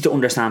easy to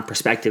understand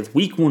perspective.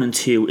 Week 1 and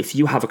 2, if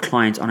you have a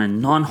client on a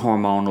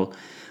non-hormonal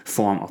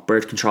form of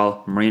birth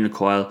control, Mirena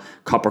coil,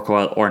 copper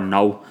coil, or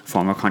no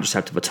form of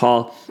contraceptive at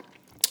all,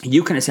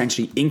 you can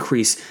essentially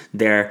increase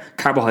their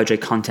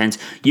carbohydrate content,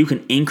 you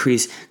can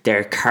increase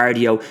their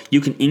cardio, you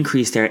can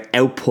increase their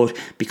output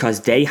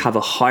because they have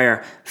a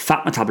higher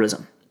fat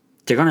metabolism.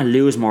 They're going to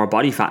lose more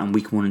body fat in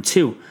week 1 and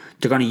 2.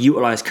 They're going to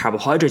utilize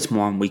carbohydrates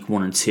more in week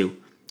 1 and 2.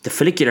 The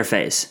follicular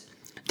phase.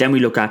 Then we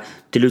look at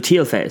the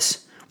luteal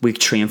phase,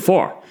 week 3 and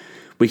 4.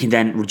 We can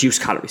then reduce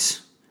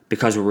calories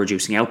because we're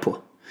reducing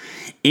output.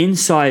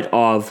 Inside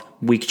of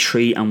week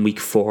 3 and week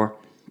 4,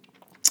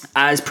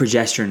 as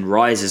progesterone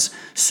rises,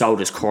 so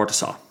does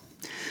cortisol.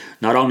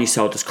 Not only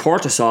so does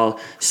cortisol,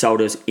 so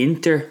does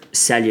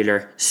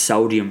intercellular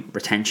sodium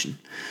retention.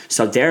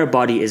 So their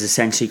body is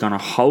essentially going to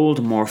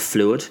hold more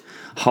fluid,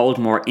 hold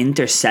more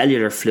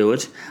intercellular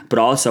fluid, but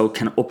also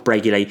can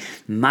upregulate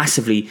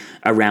massively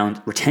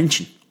around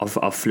retention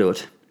of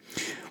fluid.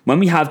 When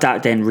we have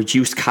that then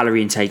reduced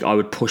calorie intake, I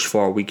would push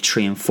for week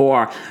 3 and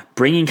 4,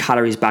 bringing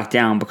calories back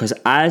down because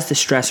as the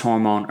stress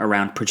hormone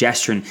around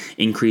progesterone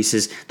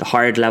increases, the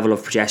higher the level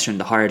of progesterone,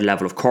 the higher the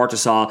level of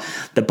cortisol,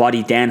 the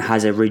body then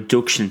has a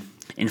reduction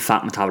in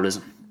fat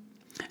metabolism.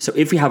 So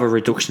if we have a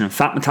reduction in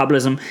fat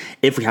metabolism,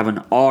 if we have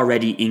an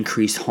already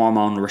increased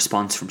hormonal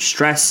response from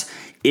stress,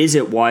 is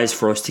it wise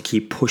for us to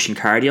keep pushing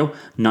cardio?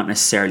 Not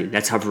necessarily.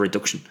 Let's have a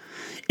reduction.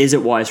 Is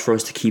it wise for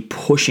us to keep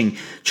pushing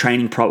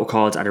training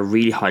protocols at a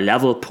really high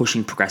level,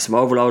 pushing progressive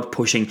overload,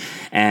 pushing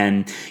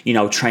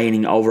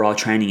training, overall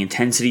training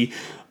intensity?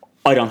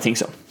 I don't think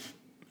so.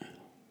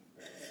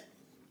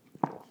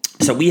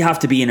 So we have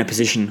to be in a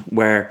position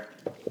where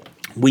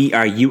we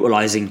are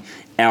utilizing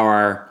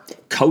our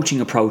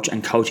coaching approach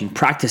and coaching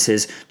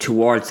practices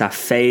towards that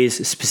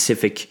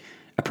phase-specific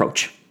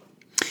approach.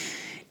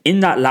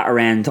 In that latter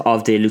end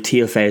of the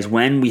luteal phase,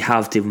 when we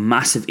have the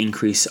massive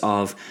increase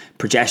of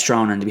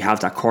progesterone and we have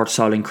that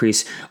cortisol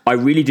increase, I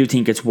really do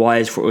think it's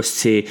wise for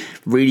us to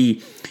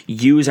really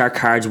use our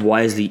cards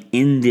wisely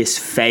in this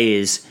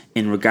phase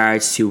in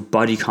regards to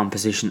body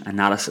composition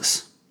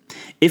analysis.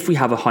 If we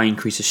have a high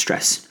increase of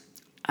stress,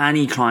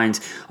 any client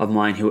of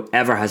mine who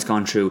ever has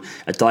gone through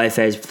a diet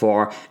phase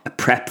before, a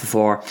prep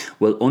before,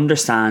 will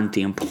understand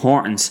the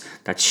importance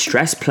that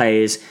stress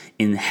plays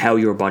in how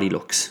your body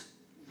looks.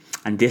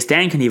 And this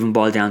then can even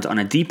boil down to on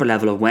a deeper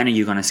level of when are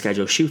you going to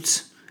schedule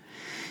shoots.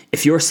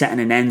 If you're setting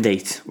an end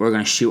date, we're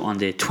going to shoot on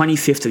the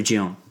 25th of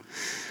June,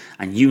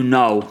 and you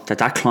know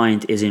that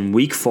client is in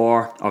week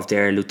 4 of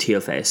their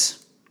luteal phase.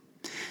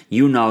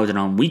 You know that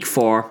on week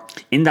 4,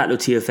 in that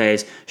luteal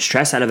phase,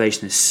 stress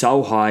elevation is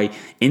so high,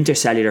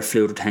 intercellular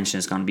fluid retention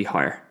is going to be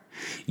higher.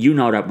 You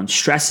know that when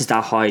stress is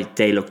that high,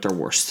 they look their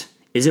worst.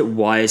 Is it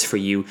wise for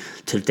you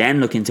to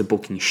then look into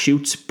booking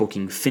shoots,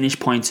 booking finish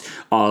points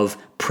of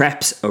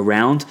preps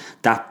around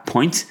that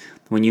point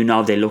when you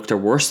know they look their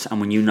worst and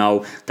when you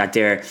know that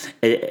their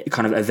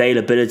kind of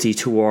availability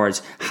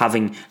towards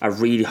having a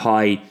really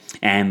high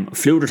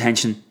fluid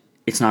retention?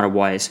 It's not a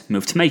wise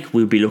move to make.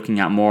 We'll be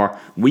looking at more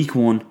week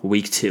 1,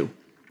 week 2.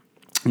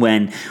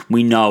 when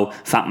we know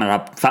fat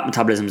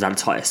metabolism is at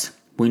its highest.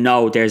 We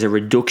know there's a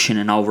reduction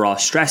in overall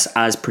stress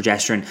as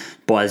progesterone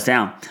boils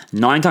down.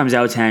 9 times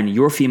out of 10,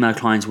 your female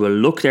clients will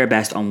look their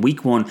best on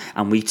week 1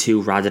 and week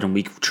 2 rather than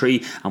week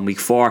 3 and week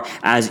 4,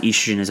 as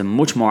estrogen is a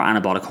much more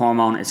anabolic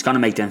hormone. It's going to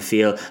make them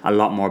feel a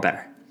lot more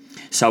better.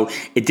 So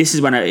this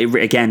is when it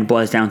again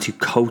boils down to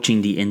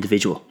coaching the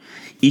individual.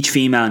 Each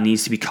female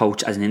needs to be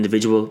coached as an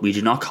individual. We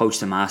do not coach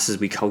the masses,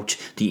 we coach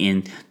the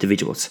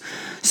individuals.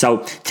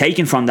 So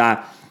taken from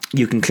that,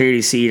 you can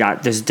clearly see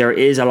that there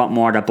is a lot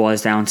more that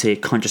boils down to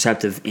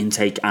contraceptive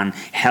intake and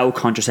how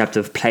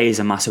contraceptive plays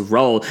a massive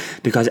role,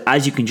 because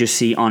as you can just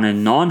see on a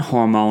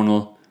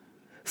non-hormonal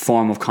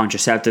form of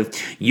contraceptive,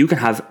 you can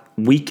have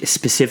week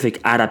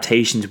specific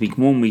adaptations, week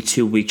 1, week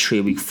 2, week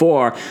 3, week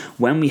 4.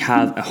 When we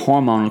have a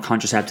hormonal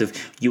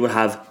contraceptive, you will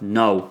have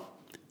no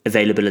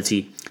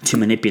availability to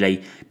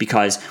manipulate,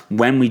 because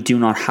when we do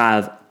not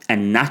have a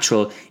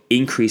natural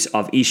increase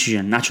of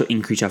estrogen, natural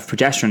increase of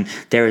progesterone,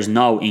 there is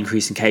no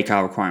increase in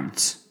kcal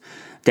requirements.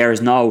 There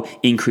is no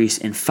increase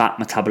in fat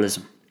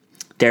metabolism.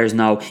 There is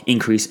no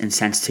increase in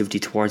sensitivity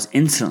towards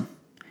insulin.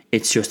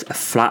 It's just a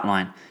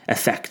flatline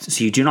effect.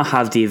 So you do not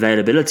have the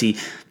availability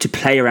to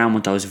play around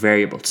with those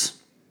variables.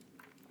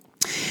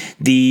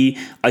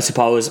 I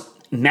suppose,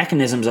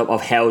 mechanisms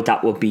of how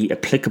that will be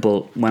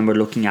applicable when we're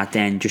looking at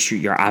then just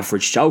your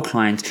average Joe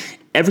client,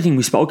 everything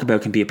we spoke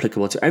about can be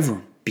applicable to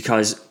everyone,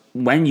 because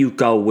when you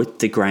go with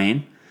the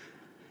grain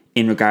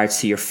in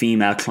regards to your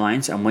female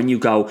clients, and when you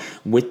go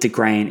with the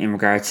grain in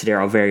regards to their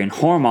ovarian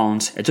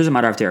hormones, it doesn't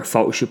matter if they're a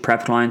photo shoot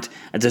prep client,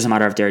 it doesn't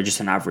matter if they're just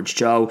an average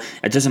Joe,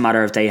 it doesn't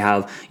matter if they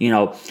have,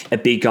 a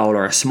big goal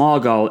or a small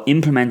goal.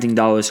 Implementing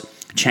those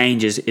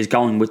changes is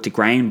going with the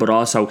grain, but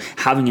also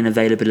having an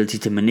availability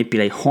to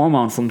manipulate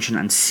hormone function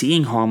and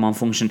seeing hormone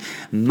function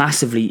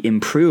massively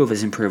improve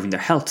is improving their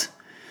health.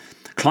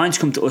 Clients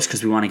come to us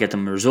because we want to get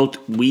them a result.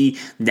 We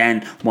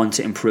then want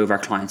to improve our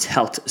clients'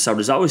 health. So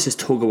there's always this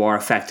tug of war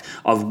effect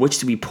of which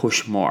do we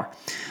push more.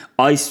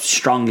 I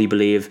strongly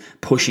believe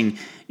pushing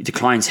the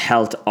client's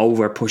health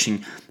over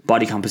pushing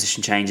body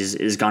composition changes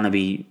is going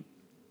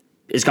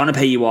to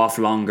pay you off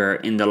longer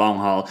in the long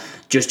haul,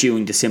 just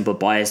due to simple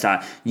bias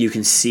that you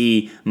can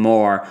see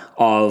more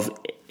of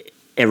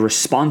a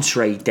response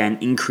rate then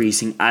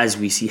increasing as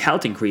we see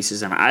health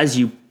increases. And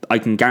I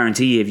can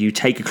guarantee you, if you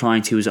take a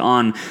client who's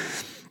on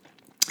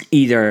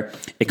either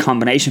a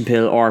combination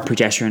pill or a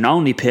progesterone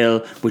only pill,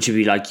 which would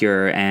be like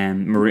your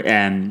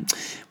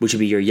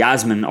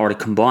Yasmin or the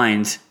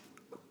combined,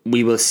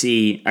 we will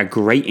see a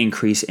great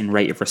increase in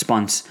rate of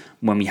response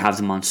when we have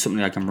them on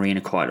something like a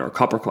Mirena coil or a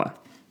copper coil.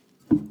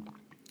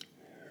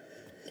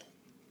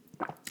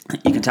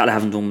 You can tell I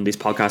haven't done these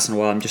podcasts in a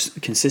while. I'm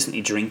just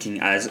consistently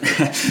drinking as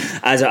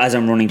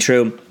I'm running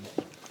through.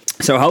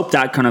 So I hope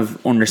that kind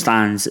of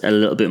understands a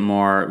little bit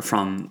more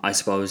from, I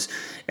suppose,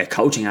 a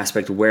coaching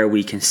aspect, where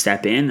we can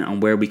step in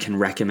and where we can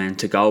recommend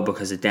to go,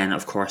 because it then,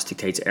 of course,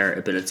 dictates our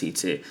ability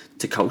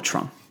to coach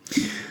from.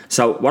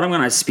 So what I'm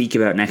going to speak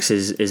about next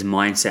is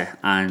mindset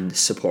and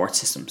support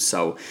systems.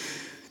 So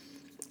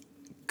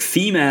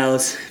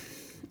females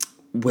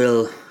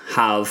will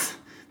have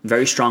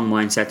very strong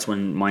mindsets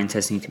when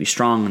mindsets need to be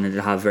strong, and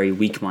they'll have very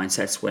weak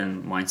mindsets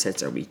when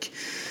mindsets are weak.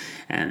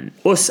 And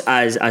us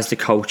as the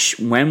coach,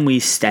 when we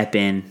step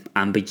in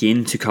and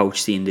begin to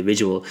coach the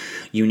individual,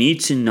 you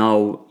need to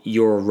know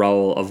your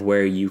role of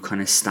where you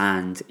kind of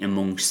stand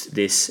amongst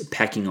this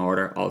pecking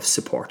order of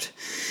support.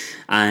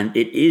 And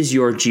it is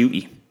your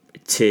duty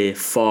to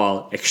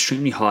fall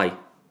extremely high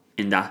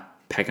in that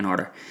pecking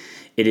order.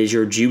 It is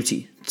your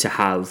duty to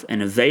have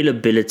an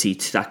availability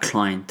to that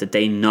client that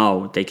they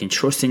know they can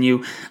trust in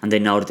you and they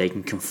know that they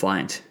can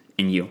confide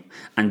in you.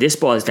 And this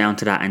boils down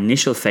to that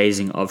initial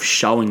phasing of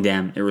showing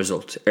them a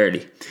result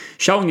early,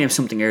 showing them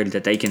something early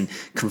that they can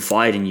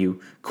confide in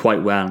you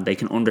quite well, and they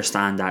can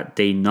understand that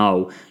they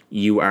know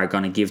you are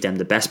going to give them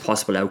the best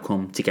possible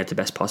outcome to get the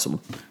best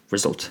possible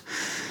result.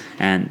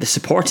 And the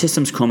support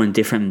systems come in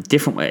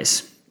different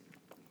ways.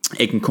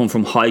 It can come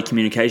from high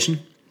communication.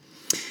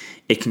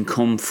 It can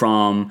come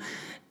from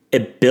a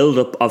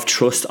build-up of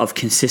trust, of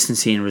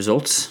consistency in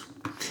results.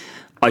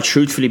 I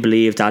truthfully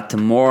believe that the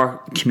more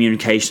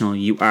communicational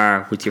you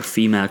are with your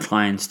female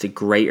clients, the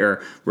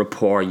greater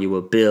rapport you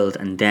will build,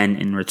 and then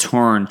in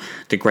return,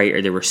 the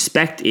greater the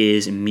respect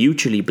is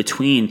mutually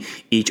between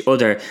each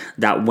other,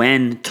 that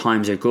when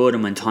times are good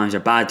and when times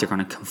are bad, they're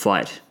going to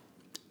confide.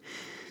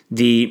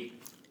 The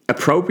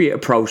appropriate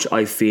approach,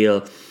 I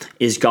feel,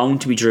 is going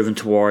to be driven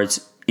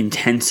towards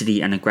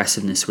intensity and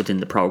aggressiveness within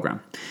the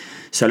program.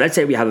 So let's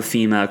say we have a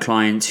female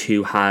client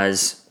who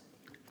has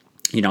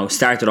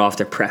started off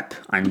their prep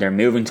and they're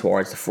moving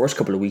towards the first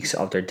couple of weeks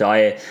of their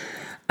diet,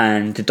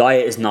 and the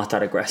diet is not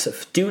that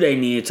aggressive. Do they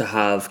need to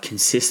have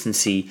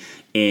consistency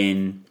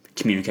in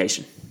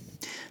communication?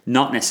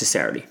 Not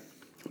necessarily,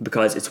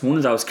 because it's one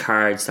of those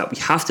cards that we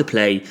have to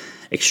play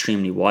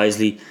extremely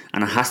wisely,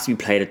 and it has to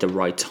be played at the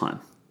right time.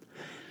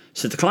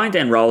 So the client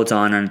then rolls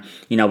on, and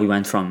we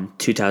went from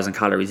 2,000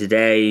 calories a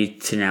day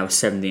to now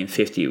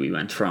 1750. We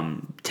went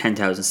from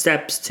 10,000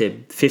 steps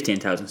to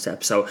 15,000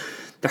 steps. So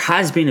there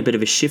has been a bit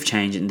of a shift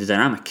change in the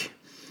dynamic.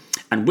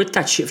 And with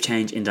that shift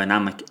change in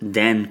dynamic,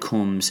 then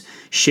comes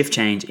shift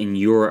change in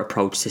your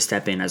approach to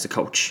step in as a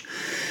coach.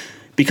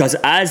 Because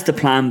as the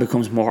plan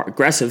becomes more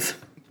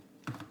aggressive,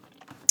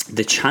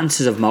 the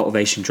chances of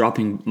motivation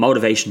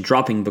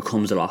dropping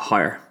becomes a lot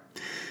higher.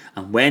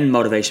 And when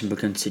motivation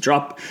begins to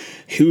drop,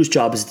 whose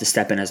job is it to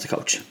step in as the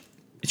coach?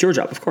 It's your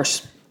job, of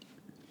course.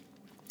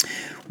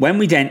 When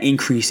we then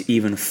increase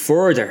even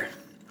further,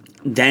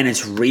 then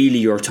it's really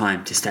your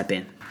time to step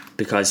in.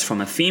 Because from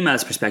a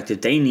female's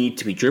perspective, they need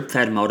to be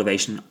drip-fed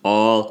motivation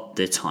all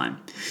the time.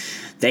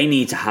 They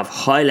need to have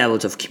high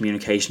levels of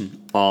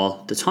communication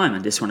all the time.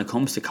 And this when it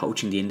comes to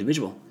coaching the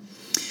individual.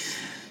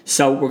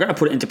 So we're going to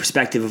put it into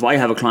perspective. If I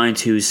have a client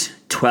who's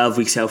 12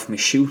 weeks out from a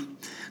shoot,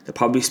 they'll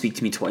probably speak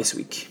to me twice a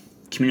week.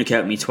 Communicate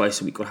with me twice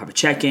a week. We'll have a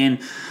check-in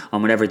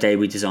on whatever day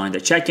we designed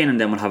their check-in, and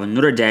then we'll have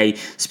another day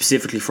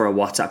specifically for a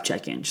WhatsApp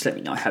check-in. Just let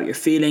me know how you're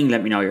feeling,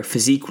 let me know what your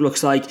physique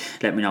looks like,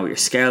 let me know what your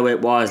scale weight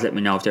was, let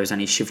me know if there's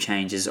any shift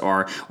changes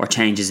or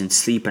changes in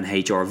sleep and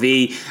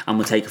HRV, and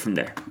we'll take it from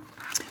there.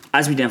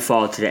 As we then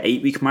fall to the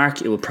 8-week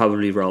mark, it will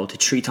probably roll to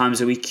 3 times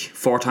a week,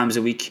 4 times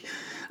a week.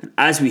 And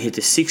as we hit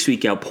the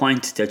 6-week out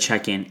point, they'll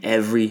check in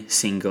every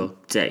single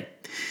day.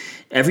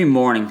 Every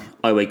morning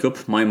I wake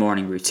up, my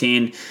morning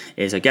routine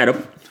is I get up,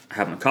 I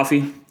have my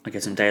coffee, I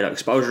get some daylight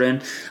exposure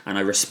in, and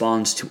I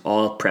respond to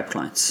all prep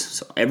clients.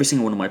 So every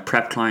single one of my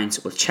prep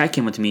clients will check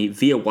in with me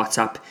via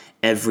WhatsApp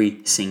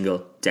every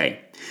single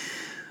day.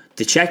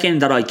 The check-in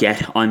that I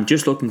get, I'm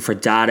just looking for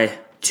data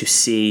to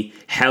see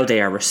how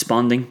they are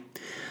responding.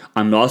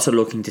 I'm also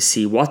looking to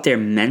see what their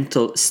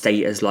mental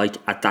state is like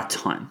at that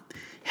time.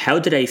 How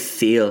do they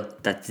feel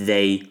that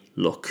they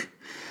look?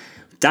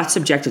 That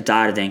subjective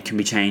data then can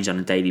be changed on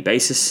a daily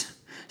basis.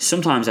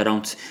 Sometimes I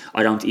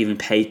don't even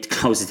pay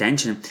close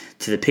attention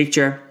to the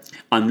picture.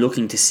 I'm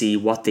looking to see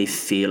what they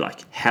feel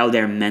like, how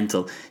their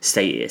mental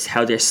state is,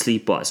 how their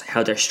sleep was,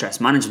 how their stress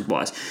management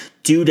was.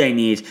 Do they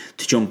need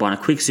to jump on a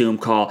quick Zoom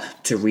call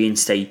to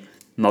reinstate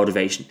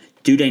motivation?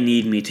 Do they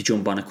need me to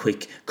jump on a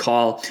quick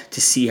call to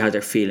see how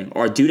they're feeling?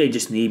 Or do they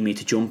just need me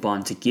to jump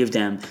on to give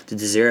them the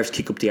deserved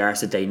kick up the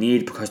arse that they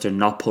need because they're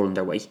not pulling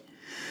their weight?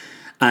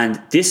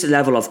 And this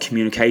level of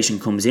communication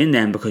comes in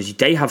then because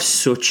they have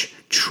such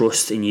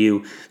trust in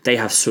you, they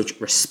have such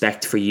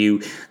respect for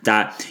you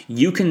that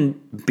you can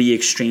be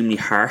extremely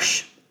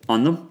harsh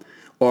on them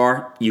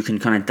or you can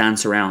kind of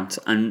dance around.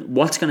 And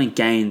what's going to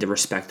gain the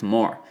respect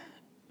more?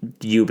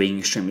 You being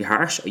extremely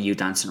harsh or you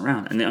dancing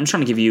around? And I'm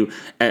trying to give you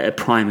a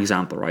prime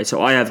example, right?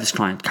 So I have this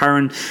client,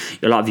 Karen.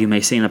 A lot of you may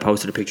have seen, I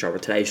posted a picture of her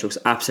today. She looks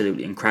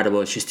absolutely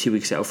incredible. She's 2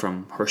 weeks out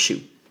from her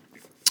shoot.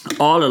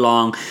 All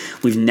along,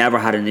 we've never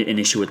had an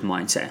issue with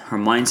mindset. Her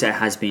mindset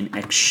has been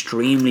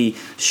extremely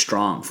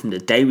strong from the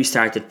day we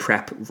started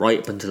prep right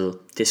up until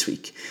this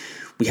week.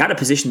 We had a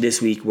position this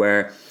week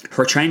where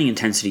her training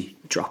intensity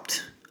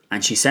dropped.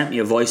 And she sent me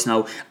a voice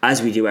note,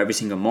 as we do every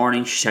single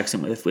morning. She checks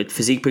in with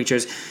physique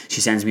pictures. She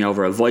sends me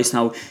over a voice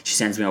note. She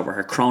sends me over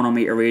her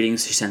chronometer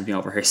readings. She sends me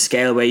over her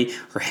scale weight,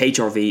 her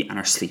HRV, and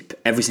her sleep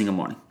every single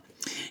morning.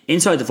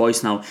 Inside the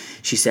voice note,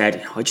 she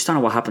said, I just don't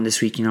know what happened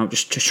this week,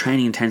 just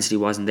training intensity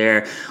wasn't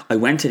there. I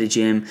went to the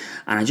gym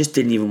and I just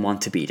didn't even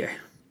want to be there.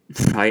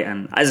 Right?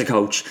 And as a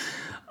coach,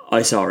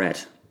 I saw red.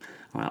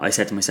 I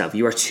said to myself,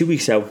 you are 2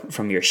 weeks out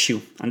from your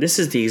shoot. And this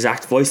is the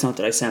exact voice note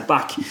that I sent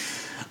back.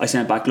 I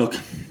sent back, look,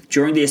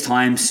 during these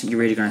times, you're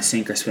really going to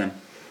sink or swim.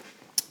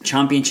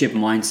 Championship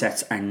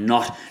mindsets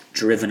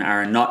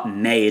are not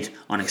made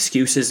on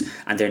excuses,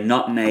 and they're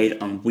not made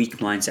on weak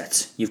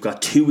mindsets. You've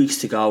got 2 weeks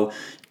to go.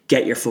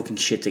 Get your fucking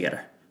shit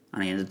together.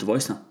 And I ended the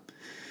voice note.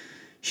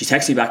 She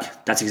texted me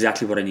back, that's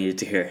exactly what I needed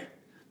to hear.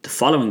 The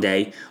following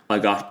day, I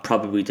got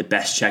probably the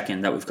best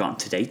check-in that we've gotten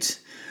to date.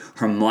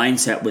 Her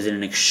mindset was in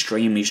an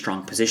extremely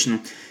strong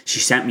position.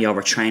 She sent me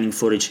over training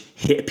footage,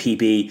 hit a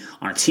PB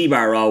on a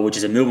T-bar row, which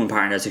is a movement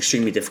pattern that's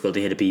extremely difficult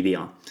to hit a PB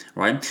on,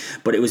 right?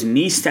 But it was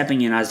me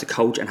stepping in as the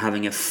coach and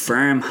having a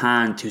firm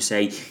hand to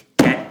say,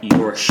 get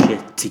your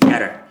shit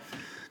together.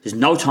 There's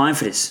no time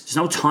for this. There's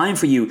no time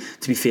for you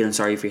to be feeling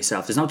sorry for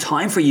yourself. There's no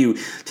time for you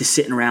to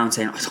sitting around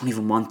saying, I don't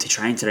even want to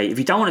train today. If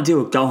you don't want to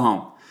do it, go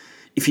home.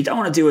 If you don't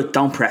want to do it,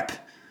 don't prep.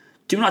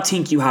 Do not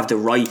think you have the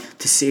right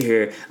to sit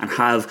here and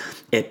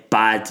have a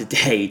bad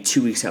day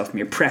 2 weeks out from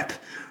your prep,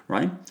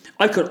 right?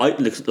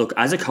 Look,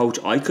 as a coach,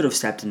 I could have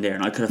stepped in there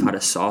and I could have had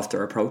a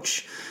softer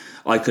approach.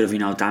 I could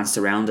have, danced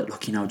around it.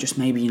 Look, just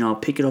maybe,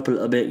 pick it up a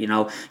little bit,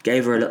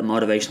 gave her a little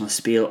motivational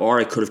spiel,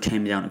 or I could have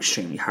came down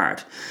extremely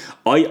hard.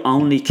 I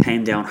only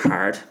came down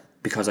hard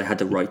because I had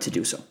the right to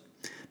do so.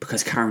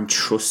 Because Karen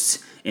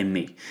trusts in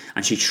me.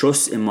 And she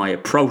trusts in my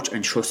approach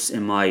and trusts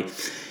in my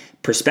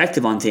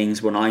perspective on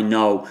things when I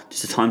know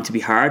there's a time to be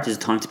hard, there's a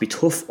time to be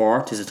tough,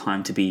 or there's a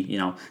time to be,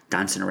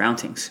 dancing around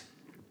things.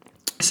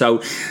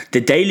 So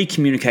the daily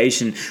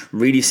communication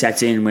really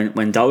sets in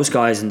when those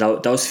guys and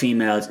those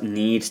females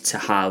need to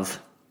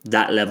have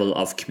that level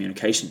of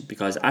communication,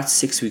 because at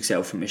 6 weeks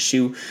out from a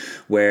shoot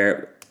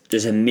where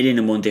there's a million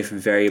and one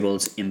different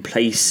variables in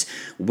place.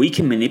 We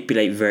can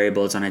manipulate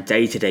variables on a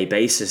day-to-day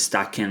basis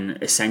that can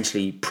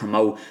essentially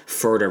promote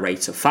further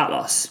rates of fat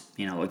loss.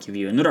 I'll give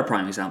you another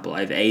prime example.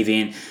 I have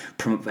Avian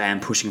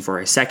pushing for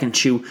a second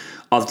chew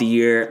of the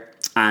year,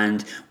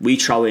 and we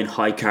throw in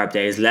high carb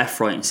days left,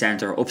 right and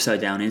center, upside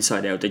down,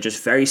 inside out. They're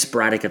just very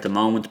sporadic at the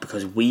moment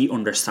because we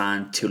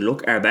understand to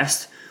look our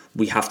best,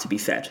 we have to be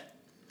fed.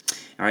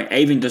 All right,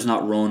 Avian does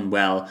not run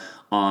well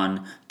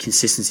on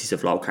consistencies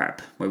of low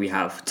carb, where we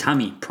have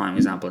Tammy, prime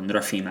example,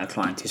 another female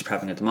client who's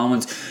prepping at the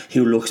moment,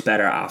 who looks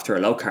better after a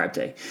low carb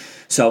day.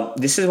 So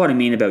this is what I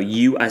mean about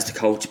you as the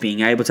coach being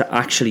able to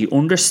actually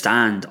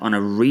understand on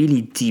a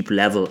really deep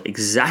level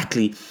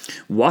exactly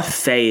what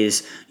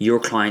phase your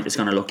client is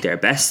going to look their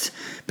best,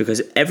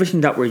 because everything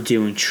that we're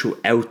doing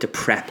throughout the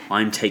prep,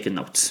 I'm taking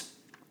notes.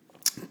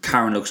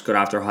 Karen looks good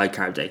after a high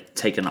carb day,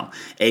 take a note.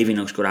 Avian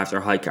looks good after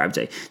a high carb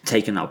day,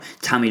 take a note.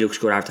 Tammy looks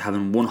good after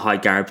having 1 high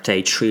carb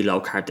day, 3 low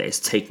carb days,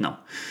 take note.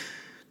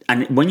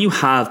 And when you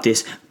have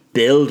this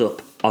build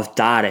up of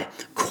data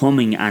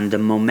coming and the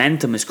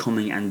momentum is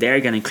coming and they're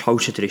getting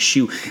closer to the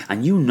shoe,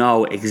 and you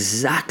know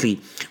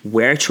exactly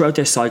where throughout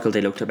their cycle they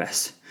look their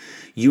best.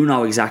 You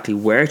know exactly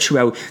where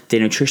throughout the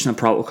nutritional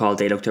protocol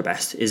they look their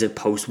best. Is it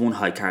post 1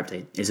 high carb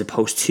day? Is it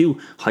post 2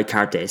 high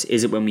carb days?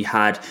 Is it when we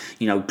had,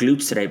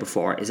 glutes the day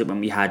before? Is it when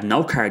we had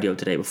no cardio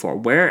the day before?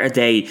 Where are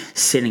they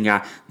sitting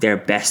at their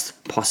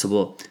best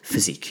possible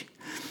physique?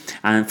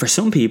 And for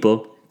some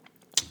people,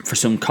 for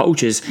some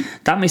coaches,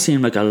 that may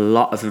seem like a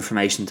lot of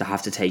information to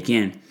have to take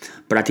in.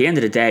 But at the end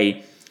of the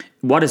day,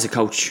 what is a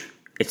coach?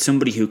 It's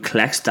somebody who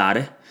collects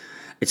data.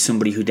 It's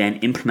somebody who then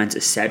implements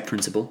a set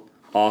principle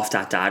off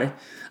that data.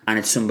 And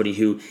it's somebody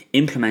who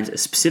implements a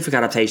specific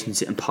adaptation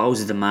to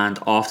impose a demand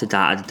off the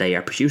data that they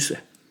are producing.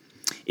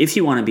 If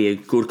you want to be a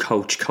good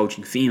coach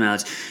coaching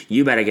females,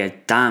 you better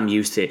get damn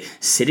used to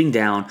sitting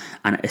down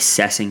and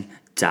assessing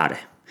data.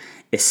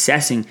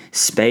 Assessing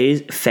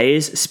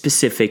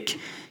phase-specific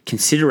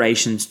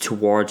considerations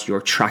towards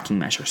your tracking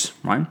measures,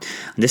 right? And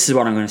this is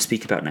what I'm going to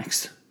speak about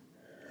next.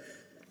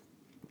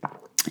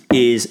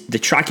 Is the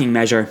tracking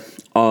measure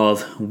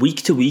of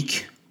week to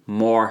week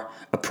more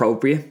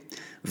appropriate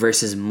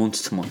versus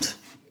month to month?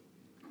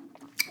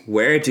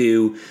 Where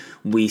do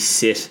we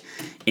sit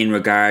in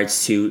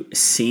regards to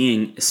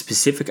seeing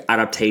specific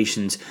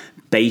adaptations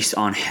based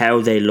on how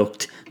they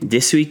looked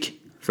this week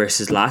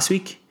versus last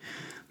week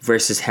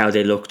versus how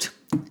they looked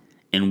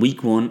in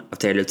week 1 of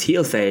their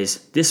luteal phase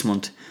this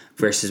month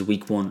versus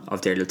week 1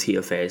 of their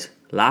luteal phase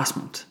last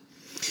month?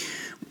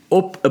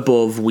 Up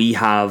above, we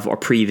have, or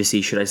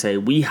previously should I say,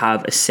 we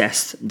have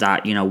assessed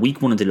that,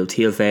 week 1 of the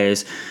luteal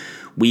phase,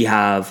 we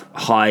have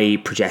high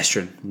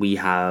progesterone, we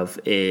have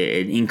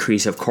an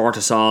increase of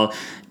cortisol.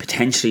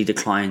 Potentially the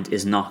client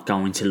is not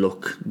going to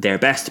look their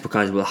best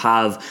because we'll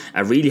have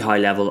a really high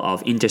level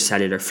of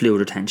intercellular fluid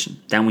retention.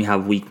 Then we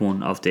have week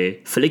 1 of the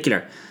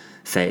follicular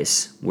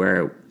phase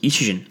where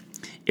estrogen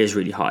is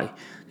really high.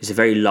 There's a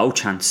very low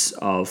chance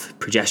of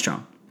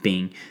progesterone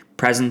being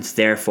present,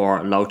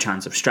 therefore low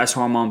chance of stress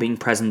hormone being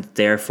present,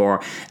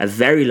 therefore a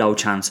very low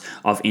chance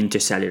of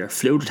intercellular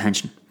fluid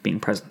retention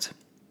being present.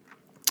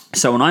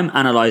 So when I'm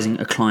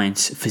analysing a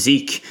client's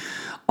physique,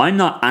 I'm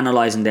not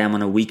analysing them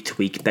on a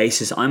week-to-week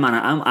basis. I'm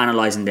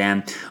analysing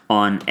them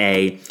on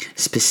a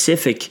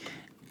specific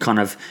kind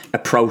of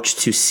approach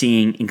to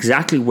seeing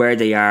exactly where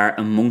they are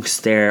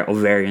amongst their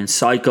ovarian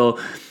cycle.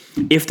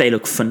 If they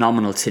look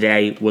phenomenal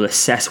today, we'll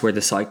assess where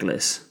the cycle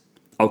is.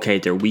 Okay,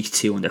 they're week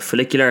 2 and they're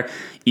follicular.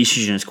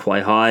 Estrogen is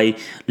quite high.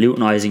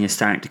 Luteinizing is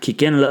starting to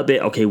kick in a little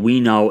bit. Okay, we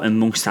know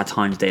amongst that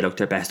time that they look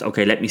their best.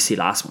 Okay, let me see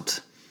last month.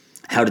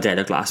 How did they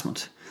look last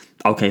month?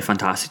 Okay,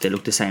 fantastic. They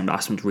look the same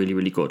last month. Really,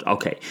 really good.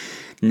 Okay,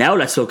 now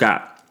let's look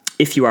at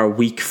if you are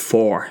week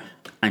 4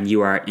 and you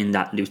are in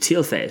that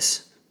luteal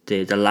phase,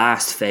 the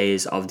last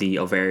phase of the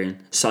ovarian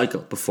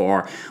cycle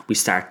before we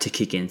start to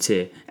kick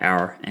into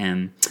our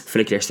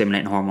follicular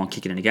stimulating hormone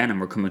kicking in again,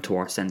 and we're coming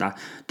towards then that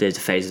the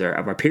phase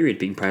of our period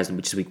being present,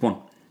 which is week 1.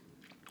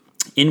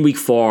 In week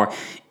 4,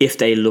 if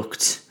they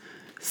looked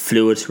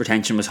fluid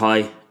retention was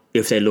high,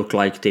 if they look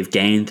like they've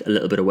gained a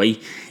little bit of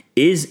weight,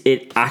 is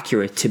it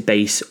accurate to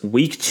base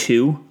week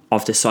 2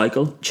 of the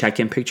cycle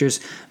check-in pictures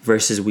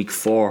versus week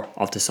 4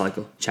 of the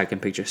cycle check-in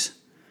pictures?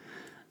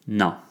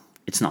 No,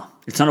 it's not.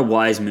 It's not a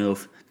wise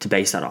move to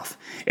base that off.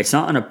 It's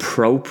not an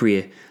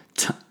appropriate,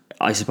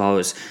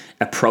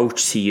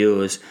 approach to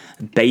use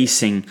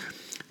basing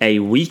a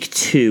week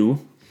 2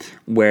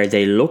 where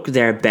they look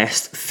their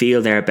best,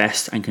 feel their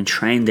best, and can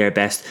train their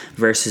best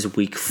versus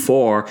week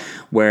 4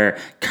 where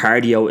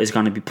cardio is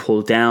going to be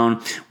pulled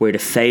down, where the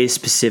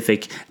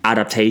phase-specific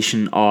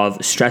adaptation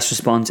of stress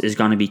response is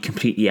going to be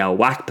completely out of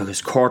whack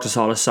because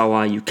cortisol is so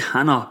high. You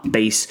cannot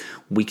base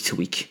week to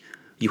week.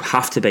 You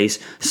have to base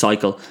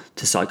cycle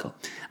to cycle.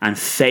 And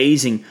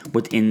phasing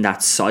within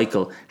that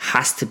cycle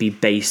has to be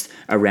based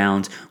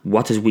around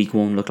what does week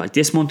 1 look like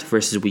this month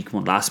versus week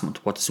 1 last month?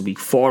 What does week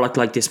 4 look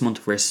like this month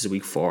versus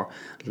week 4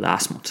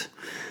 last month?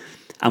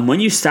 And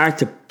when you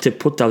start to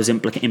put those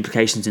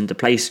implications into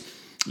place,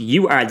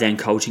 you are then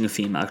coaching a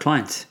female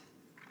client.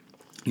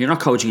 You're not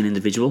coaching an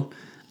individual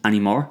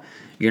anymore.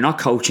 You're not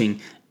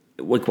coaching,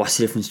 like, what's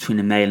the difference between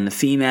a male and a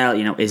female?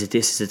 You know, is it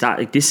this, is it that?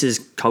 Like, this is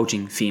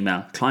coaching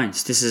female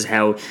clients. This is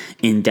how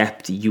in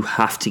depth you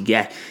have to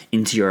get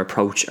into your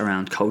approach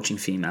around coaching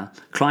female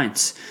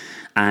clients.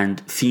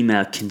 And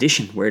female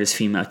condition. Where does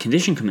female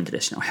condition come into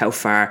this? You know, how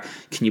far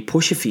can you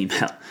push a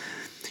female?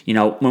 You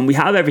know, when we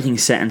have everything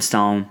set in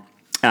stone,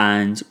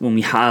 and when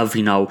we have,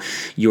 you know,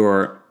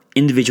 your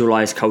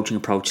individualized coaching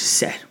approach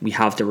set, we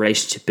have the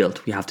relationship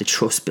built, we have the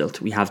trust built,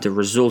 we have the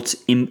results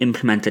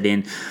implemented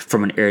in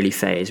from an early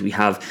phase, we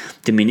have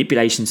the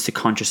manipulations to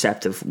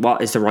contraceptive.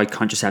 What is the right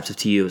contraceptive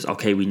to use?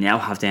 Okay, we now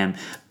have them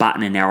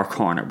batting in our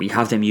corner. We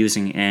have them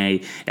using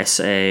an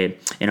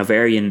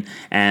ovarian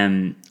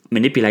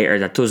manipulator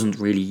that doesn't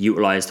really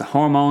utilize the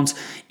hormones.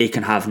 It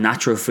can have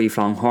natural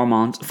free-flowing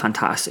hormones.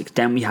 Fantastic.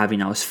 Then we have, you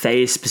know,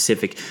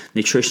 phase-specific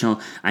nutritional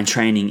and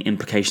training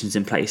implications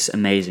in place.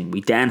 Amazing.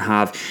 We then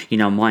have, you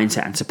know,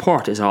 mindset and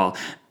support is all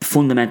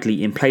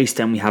fundamentally in place.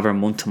 Then we have our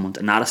month-to-month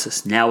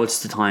analysis. Now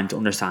it's the time to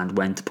understand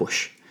when to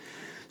push.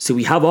 So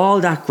we have all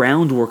that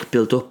groundwork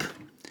built up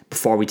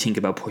before we think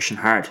about pushing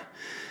hard.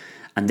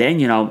 And then,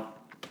 you know,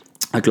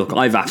 like, look,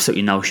 I've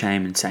absolutely no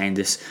shame in saying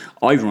this.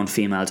 I run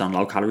females on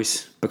low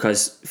calories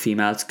because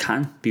females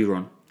can be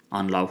run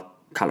on low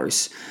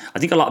calories. I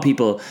think a lot of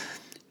people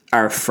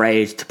are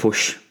afraid to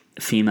push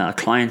female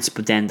clients,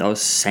 but then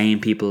those same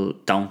people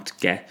don't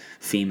get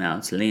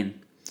females lean.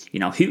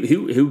 You know,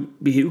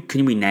 who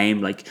can we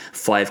name, like,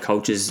 5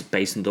 coaches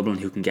based in Dublin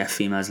who can get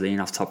females lean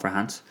off the top of our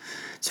hands?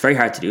 It's very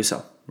hard to do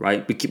so,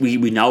 right?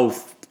 We know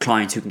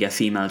clients who can get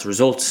females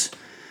results,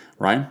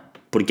 right?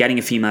 But getting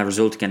a female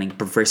result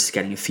versus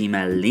getting a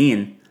female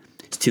lean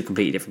is two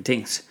completely different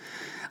things.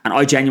 And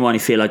I genuinely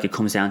feel like it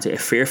comes down to a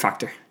fear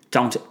factor.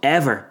 Don't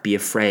ever be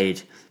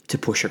afraid to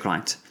push your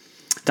client.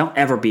 Don't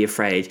ever be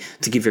afraid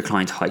to give your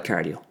client high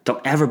cardio.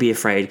 Don't ever be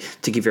afraid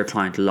to give your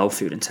client low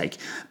food intake.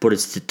 But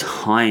it's the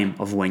time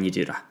of when you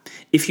do that.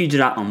 If you do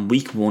that on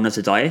week 1 of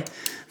the diet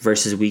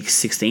versus week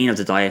 16 of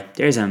the diet,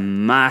 there's a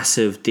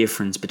massive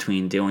difference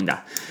between doing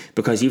that,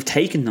 because you've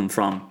taken them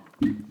from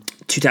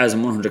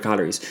 2,100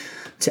 calories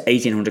to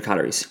 1,800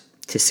 calories,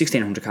 to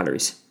 1,600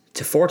 calories,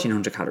 to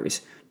 1,400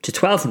 calories, to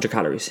 1,200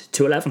 calories,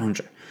 to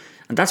 1,100.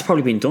 And that's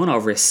probably been done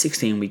over a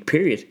 16-week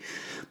period.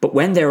 But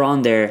when they're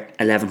on their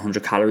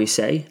 1,100 calories,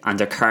 say, and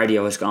their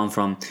cardio has gone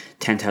from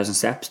 10,000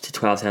 steps to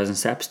 12,000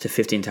 steps to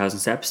 15,000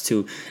 steps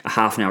to a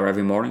half an hour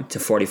every morning to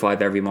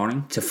 45 every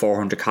morning to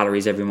 400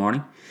 calories every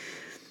morning,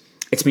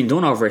 it's been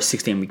done over a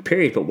 16-week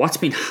period. But what's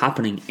been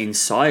happening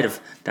inside of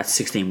that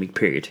 16-week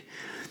period?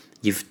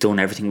 You've done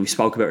everything we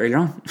spoke about earlier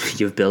on.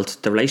 You've built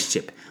the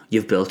relationship.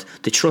 You've built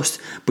the trust.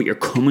 But you're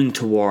coming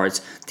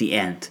towards the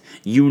end.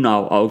 You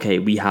know, okay,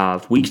 we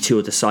have week 2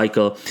 of the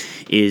cycle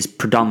is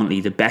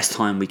predominantly the best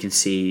time we can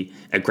see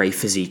a great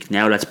physique.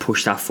 Now let's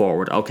push that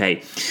forward.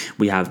 Okay,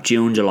 we have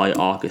June, July,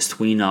 August.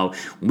 We know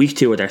week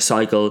 2 of their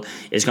cycle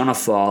is going to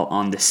fall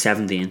on the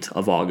 17th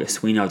of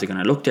August. We know they're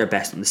going to look their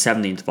best on the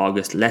 17th of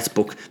August. Let's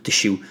book the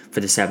shoot for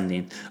the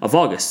 17th of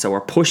August. So we're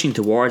pushing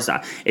towards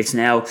that. It's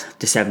now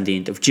the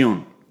 17th of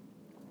June.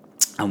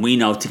 And we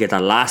know to get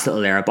that last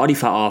little layer of body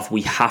fat off,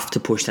 we have to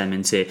push them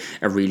into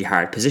a really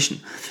hard position.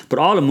 But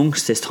all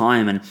amongst this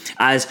time, and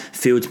as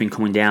food's been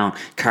coming down,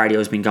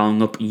 cardio's been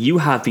going up, you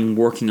have been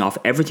working off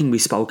everything we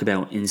spoke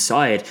about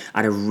inside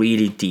at a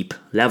really deep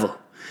level.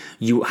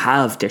 You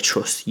have their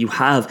trust. You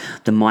have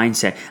the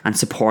mindset and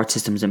support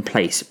systems in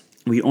place.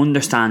 We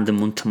understand the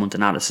month-to-month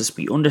analysis.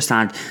 We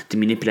understand the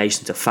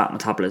manipulations of fat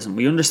metabolism.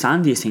 We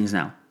understand these things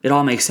now. It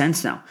all makes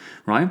sense now,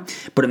 right?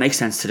 But it makes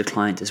sense to the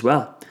client as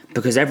well.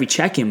 Because every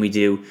check-in we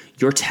do,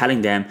 you're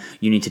telling them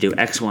you need to do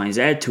X, Y, and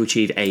Z to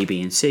achieve A, B,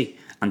 and C.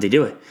 And they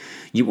do it.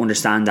 You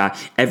understand that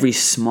every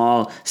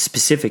small,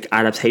 specific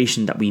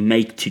adaptation that we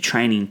make to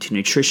training, to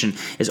nutrition,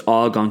 is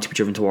all going to be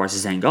driven towards the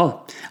same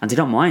goal. And they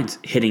don't mind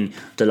hitting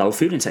the low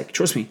food intake.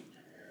 Trust me.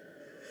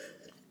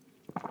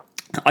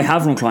 I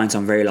have run clients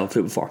on very low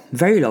food before.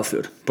 Very low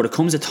food. But it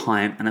comes a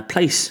time and a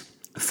place.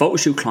 A photo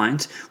shoot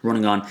client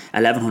running on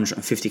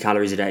 1,150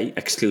 calories a day,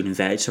 excluding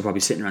veg, so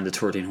probably sitting around the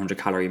 1,300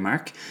 calorie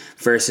mark,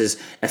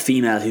 versus a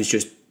female who's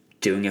just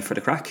doing it for the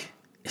crack.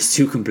 It's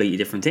two completely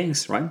different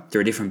things, right?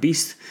 They're a different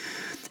beast.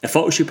 A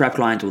photo shoot prep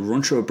client will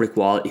run through a brick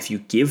wall if you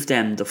give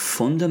them the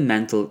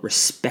fundamental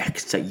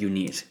respect that you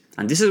need.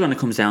 And this is when it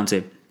comes down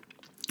to,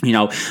 you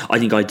know, I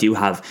think I do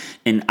have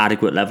an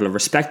adequate level of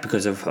respect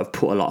because I've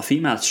put a lot of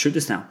females through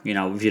this now. You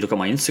know, if you look at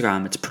my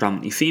Instagram, it's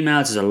predominantly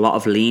females. There's a lot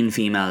of lean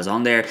females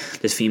on there.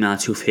 There's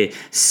females who've hit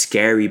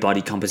scary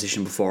body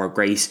composition before.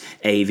 Grace,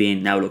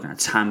 Avian, now looking at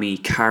Tammy,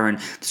 Karen.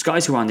 There's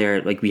guys who are on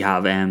there, like we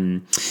have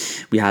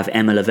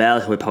Emma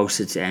Lavelle, who I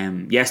posted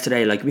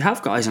yesterday. Like, we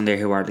have guys on there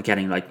who are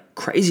getting like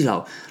crazy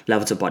low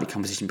levels of body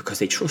composition because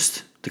they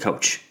trust the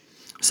coach.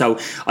 So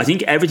I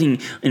think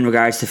everything in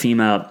regards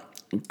to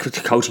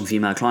coaching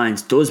female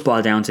clients does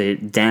boil down to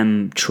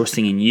them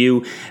trusting in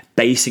you,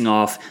 basing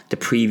off the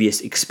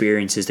previous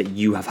experiences that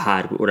you have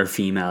had with other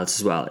females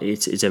as well.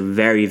 It's a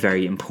very,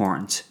 very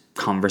important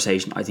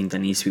conversation, I think, that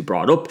needs to be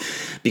brought up,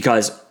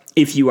 because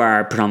if you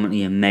are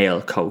predominantly a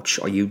male coach,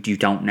 or you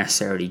don't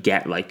necessarily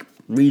get like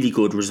really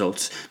good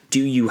results,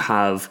 do you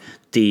have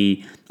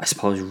the, I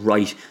suppose,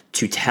 right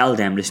to tell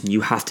them, listen,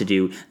 you have to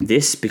do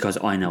this because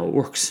I know it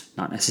works?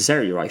 Not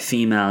necessarily, right?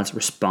 Females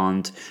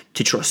respond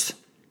to trust.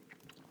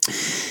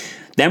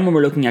 Then when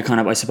we're looking at kind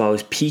of, I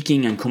suppose,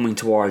 peaking and coming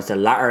towards the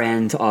latter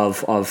end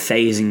of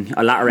phasing,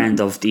 a latter end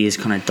of these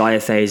kind of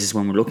diet phases,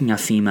 when we're looking at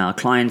female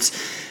clients,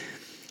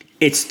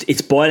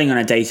 it's boiling on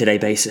a day-to-day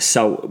basis.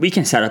 So we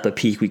can set up a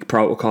peak week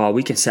protocol.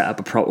 We can set up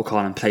a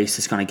protocol in place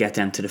that's going to get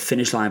them to the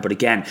finish line. But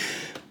again,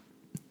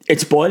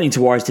 it's boiling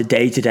towards the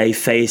day-to-day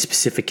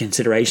phase-specific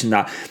consideration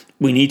that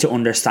we need to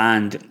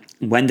understand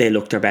when they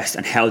look their best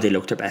and how they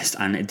look their best.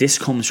 And this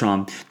comes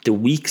from the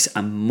weeks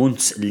and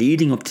months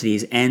leading up to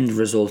these end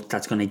results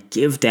that's going to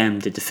give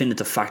them the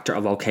definitive factor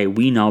of, okay,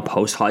 we know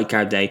post high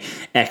carb day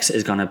X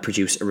is going to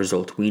produce a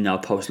result. We know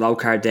post low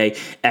carb day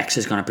X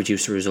is going to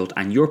produce a result.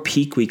 And your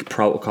peak week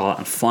protocol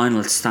and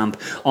final stamp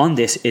on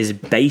this is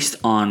based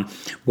on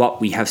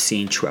what we have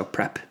seen throughout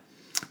prep.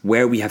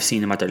 Where we have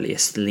seen them at their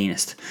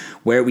leanest,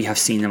 where we have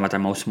seen them at their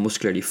most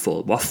muscularly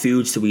full, what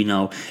foods do we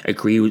know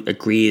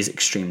agrees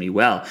extremely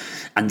well,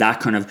 and that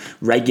kind of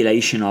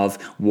regulation of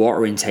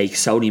water intake,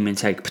 sodium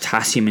intake,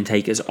 potassium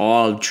intake is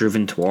all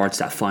driven towards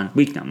that final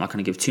week. Now, I'm not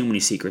going to give too many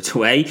secrets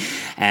away,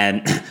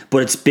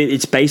 but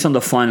it's based on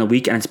the final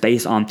week, and it's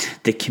based on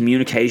the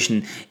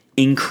communication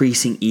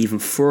increasing even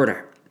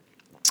further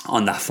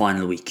on that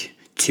final week.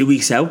 2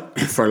 weeks out,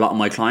 for a lot of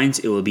my clients,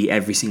 it will be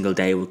every single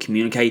day we'll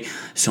communicate,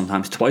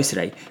 sometimes twice a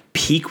day.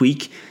 Peak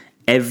week,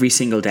 every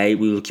single day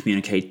we will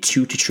communicate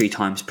 2 to 3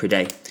 times per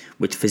day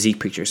with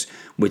physique pictures,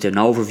 with an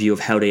overview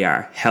of how they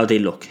are, how they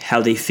look, how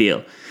they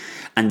feel.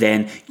 And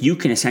then you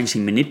can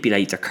essentially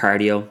manipulate their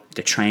cardio,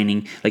 their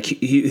training. Like,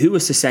 who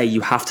was to say you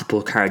have to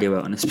pull cardio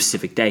out on a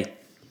specific day?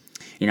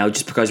 You know,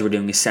 just because we're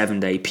doing a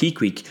 7-day peak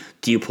week,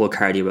 do you pull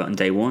cardio out on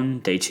day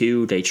 1, day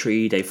 2, day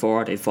 3, day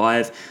 4, day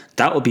 5?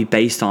 That will be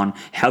based on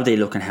how they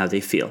look and how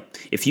they feel.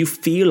 If you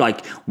feel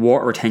like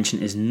water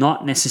retention is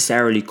not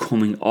necessarily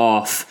coming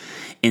off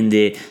in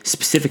the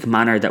specific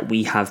manner that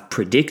we have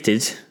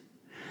predicted,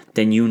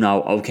 then you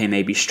know, okay,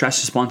 maybe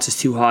stress response is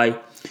too high.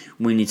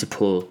 We need to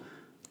pull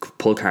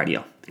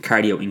cardio.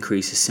 Cardio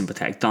increases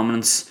sympathetic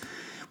dominance.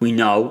 We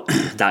know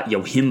that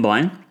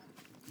yohimbine,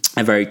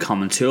 a very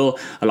common tool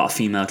a lot of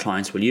female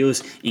clients will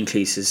use,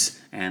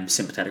 increases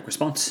sympathetic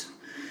response.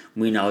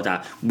 We know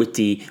that with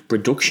the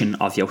reduction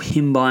of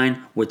yohimbine,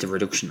 with the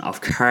reduction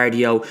of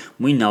cardio,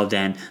 we know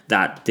then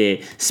that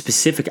the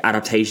specific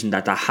adaptation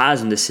that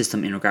has on the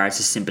system in regards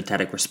to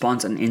sympathetic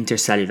response and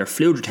intercellular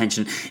fluid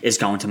retention is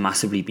going to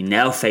massively be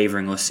now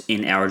favouring us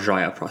in our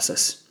dry out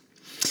process.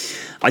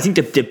 I think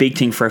the big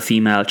thing for a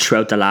female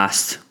throughout the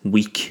last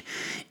week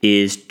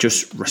is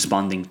just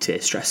responding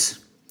to stress.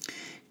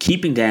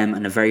 Keeping them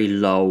in a very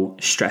low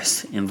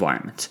stress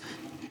environment.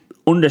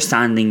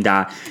 Understanding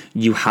that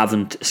you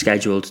haven't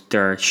scheduled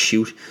their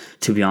shoot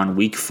to be on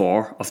week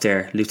 4 of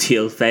their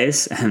luteal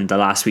phase and the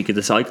last week of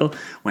the cycle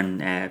when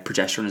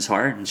progesterone is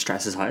higher and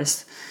stress is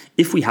highest.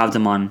 If we have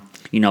them on,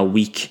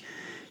 week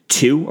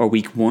 2 or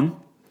week 1,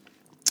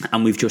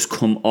 and we've just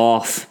come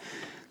off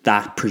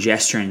that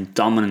progesterone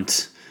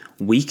dominant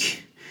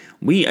week,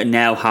 we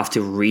now have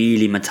to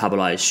really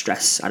metabolize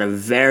stress at a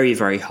very,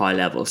 very high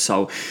level.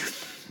 So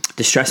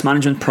the stress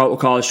management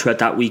protocols throughout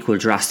that week will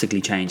drastically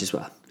change as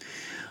well.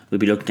 We'll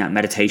be looking at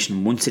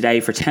meditation once a day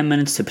for 10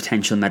 minutes to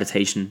potential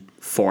meditation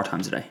 4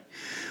 times a day.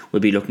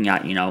 We'll be looking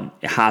at, a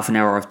half an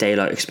hour of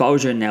daylight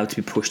exposure now to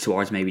be pushed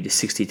towards maybe the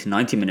 60 to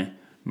 90 minute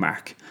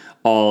mark.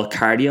 All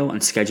cardio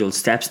and scheduled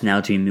steps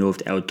now to be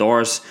moved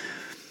outdoors,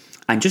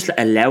 and just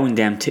allowing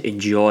them to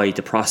enjoy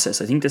the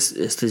process. I think this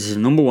is the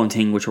number one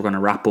thing which we're going to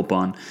wrap up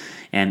on,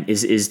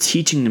 is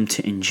teaching them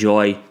to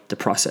enjoy the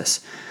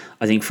process.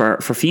 I think for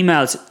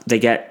females, they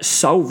get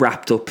so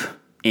wrapped up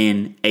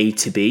in A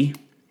to B,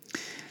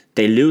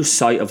 they lose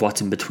sight of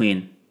what's in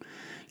between.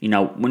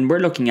 When we're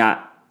looking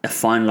at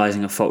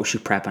finalizing a photo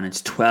shoot prep and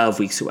it's 12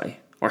 weeks away,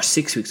 or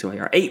 6 weeks away,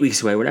 or 8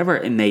 weeks away, whatever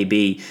it may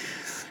be,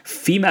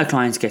 female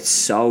clients get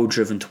so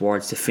driven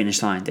towards the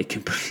finish line, they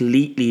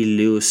completely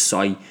lose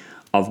sight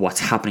of what's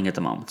happening at the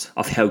moment,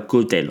 of how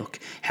good they look,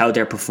 how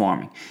they're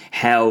performing,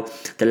 how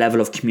the level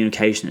of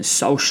communication is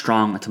so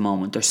strong at the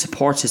moment, their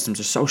support systems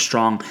are so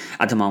strong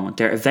at the moment,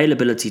 their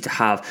availability to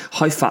have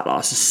high fat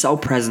loss is so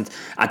present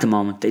at the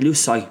moment, they lose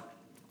sight.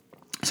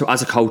 So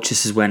as a coach,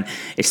 this is when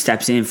it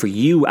steps in for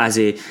you as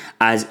a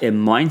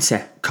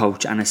mindset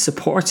coach and a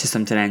support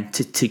system to then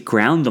to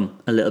ground them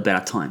a little bit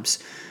at times,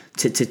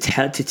 to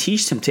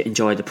teach them to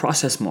enjoy the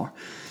process more.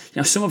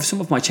 Some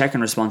of my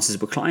check-in responses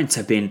with clients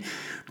have been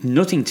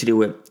nothing to do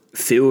with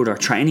food or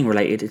training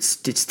related.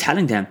 It's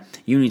telling them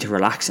you need to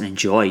relax and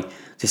enjoy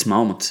this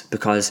moment,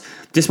 because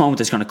this moment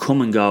is going to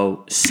come and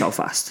go so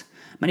fast.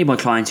 Many of my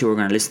clients who are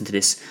going to listen to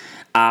this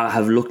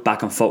have looked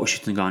back on photo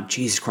shoots and gone,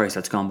 Jesus Christ,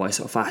 that's gone by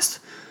so fast.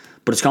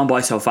 But it's gone by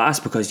so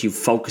fast because you've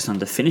focused on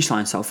the finish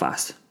line so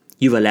fast.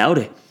 You've allowed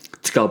it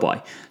to go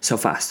by so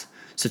fast.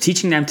 So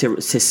teaching them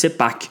to sit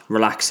back,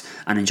 relax,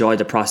 and enjoy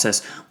the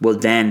process will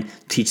then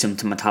teach them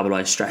to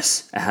metabolize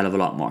stress a hell of a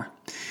lot more.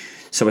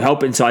 So I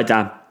hope inside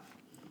that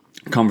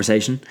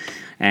conversation,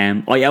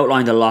 I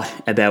outlined a lot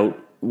about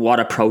what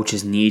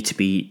approaches need to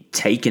be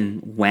taken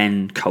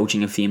when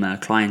coaching a female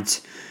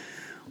client,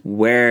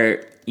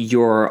 where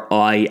your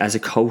eye as a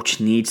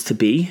coach needs to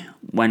be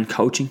when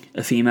coaching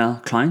a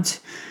female client,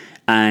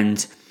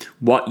 and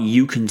what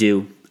you can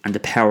do and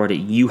the power that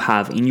you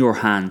have in your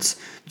hands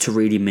to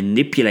really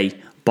manipulate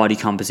body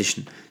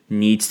composition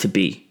needs to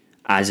be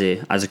as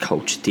a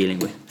coach dealing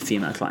with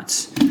female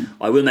clients.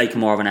 I will make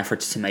more of an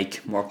effort to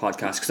make more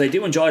podcasts because I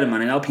do enjoy them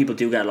and I know people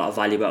do get a lot of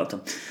value out of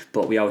them,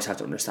 but we always have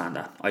to understand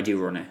that I do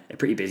run a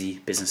pretty busy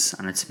business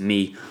and it's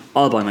me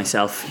all by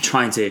myself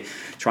trying to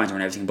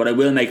run everything, but I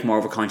will make more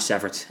of a conscious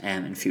effort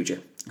in the future.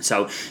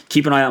 So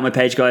keep an eye out on my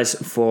page, guys,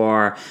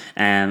 for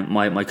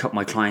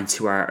my clients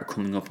who are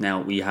coming up now.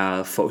 We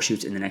have photo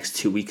shoots in the next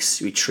 2 weeks.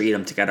 We 3 of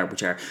them together,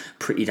 which are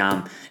pretty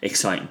damn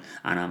exciting.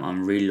 And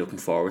I'm really looking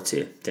forward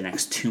to the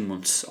next 2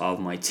 months of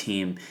my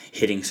team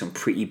hitting some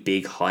pretty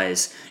big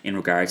highs in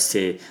regards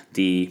to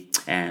the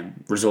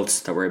results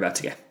that we're about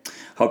to get.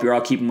 Hope you're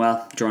all keeping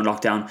well during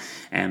lockdown.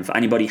 If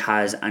anybody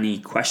has any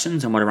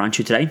questions on what I ran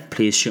through today,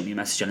 please shoot me a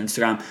message on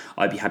Instagram.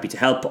 I'd be happy to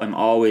help. I'm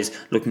always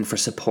looking for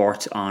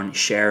support on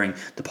sharing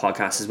the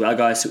podcast as well,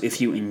 guys. So if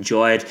you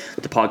enjoyed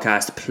the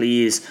podcast,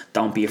 please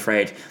don't be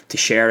afraid to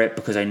share it,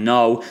 because I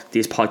know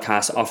these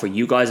podcasts offer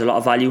you guys a lot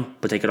of value,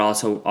 but they could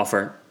also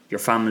offer your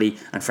family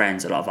and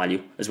friends a lot of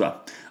value as well.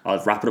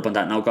 I'll wrap it up on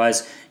that now,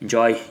 guys.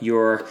 Enjoy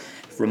your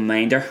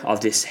remainder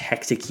of this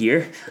hectic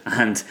year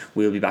and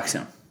we'll be back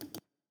soon.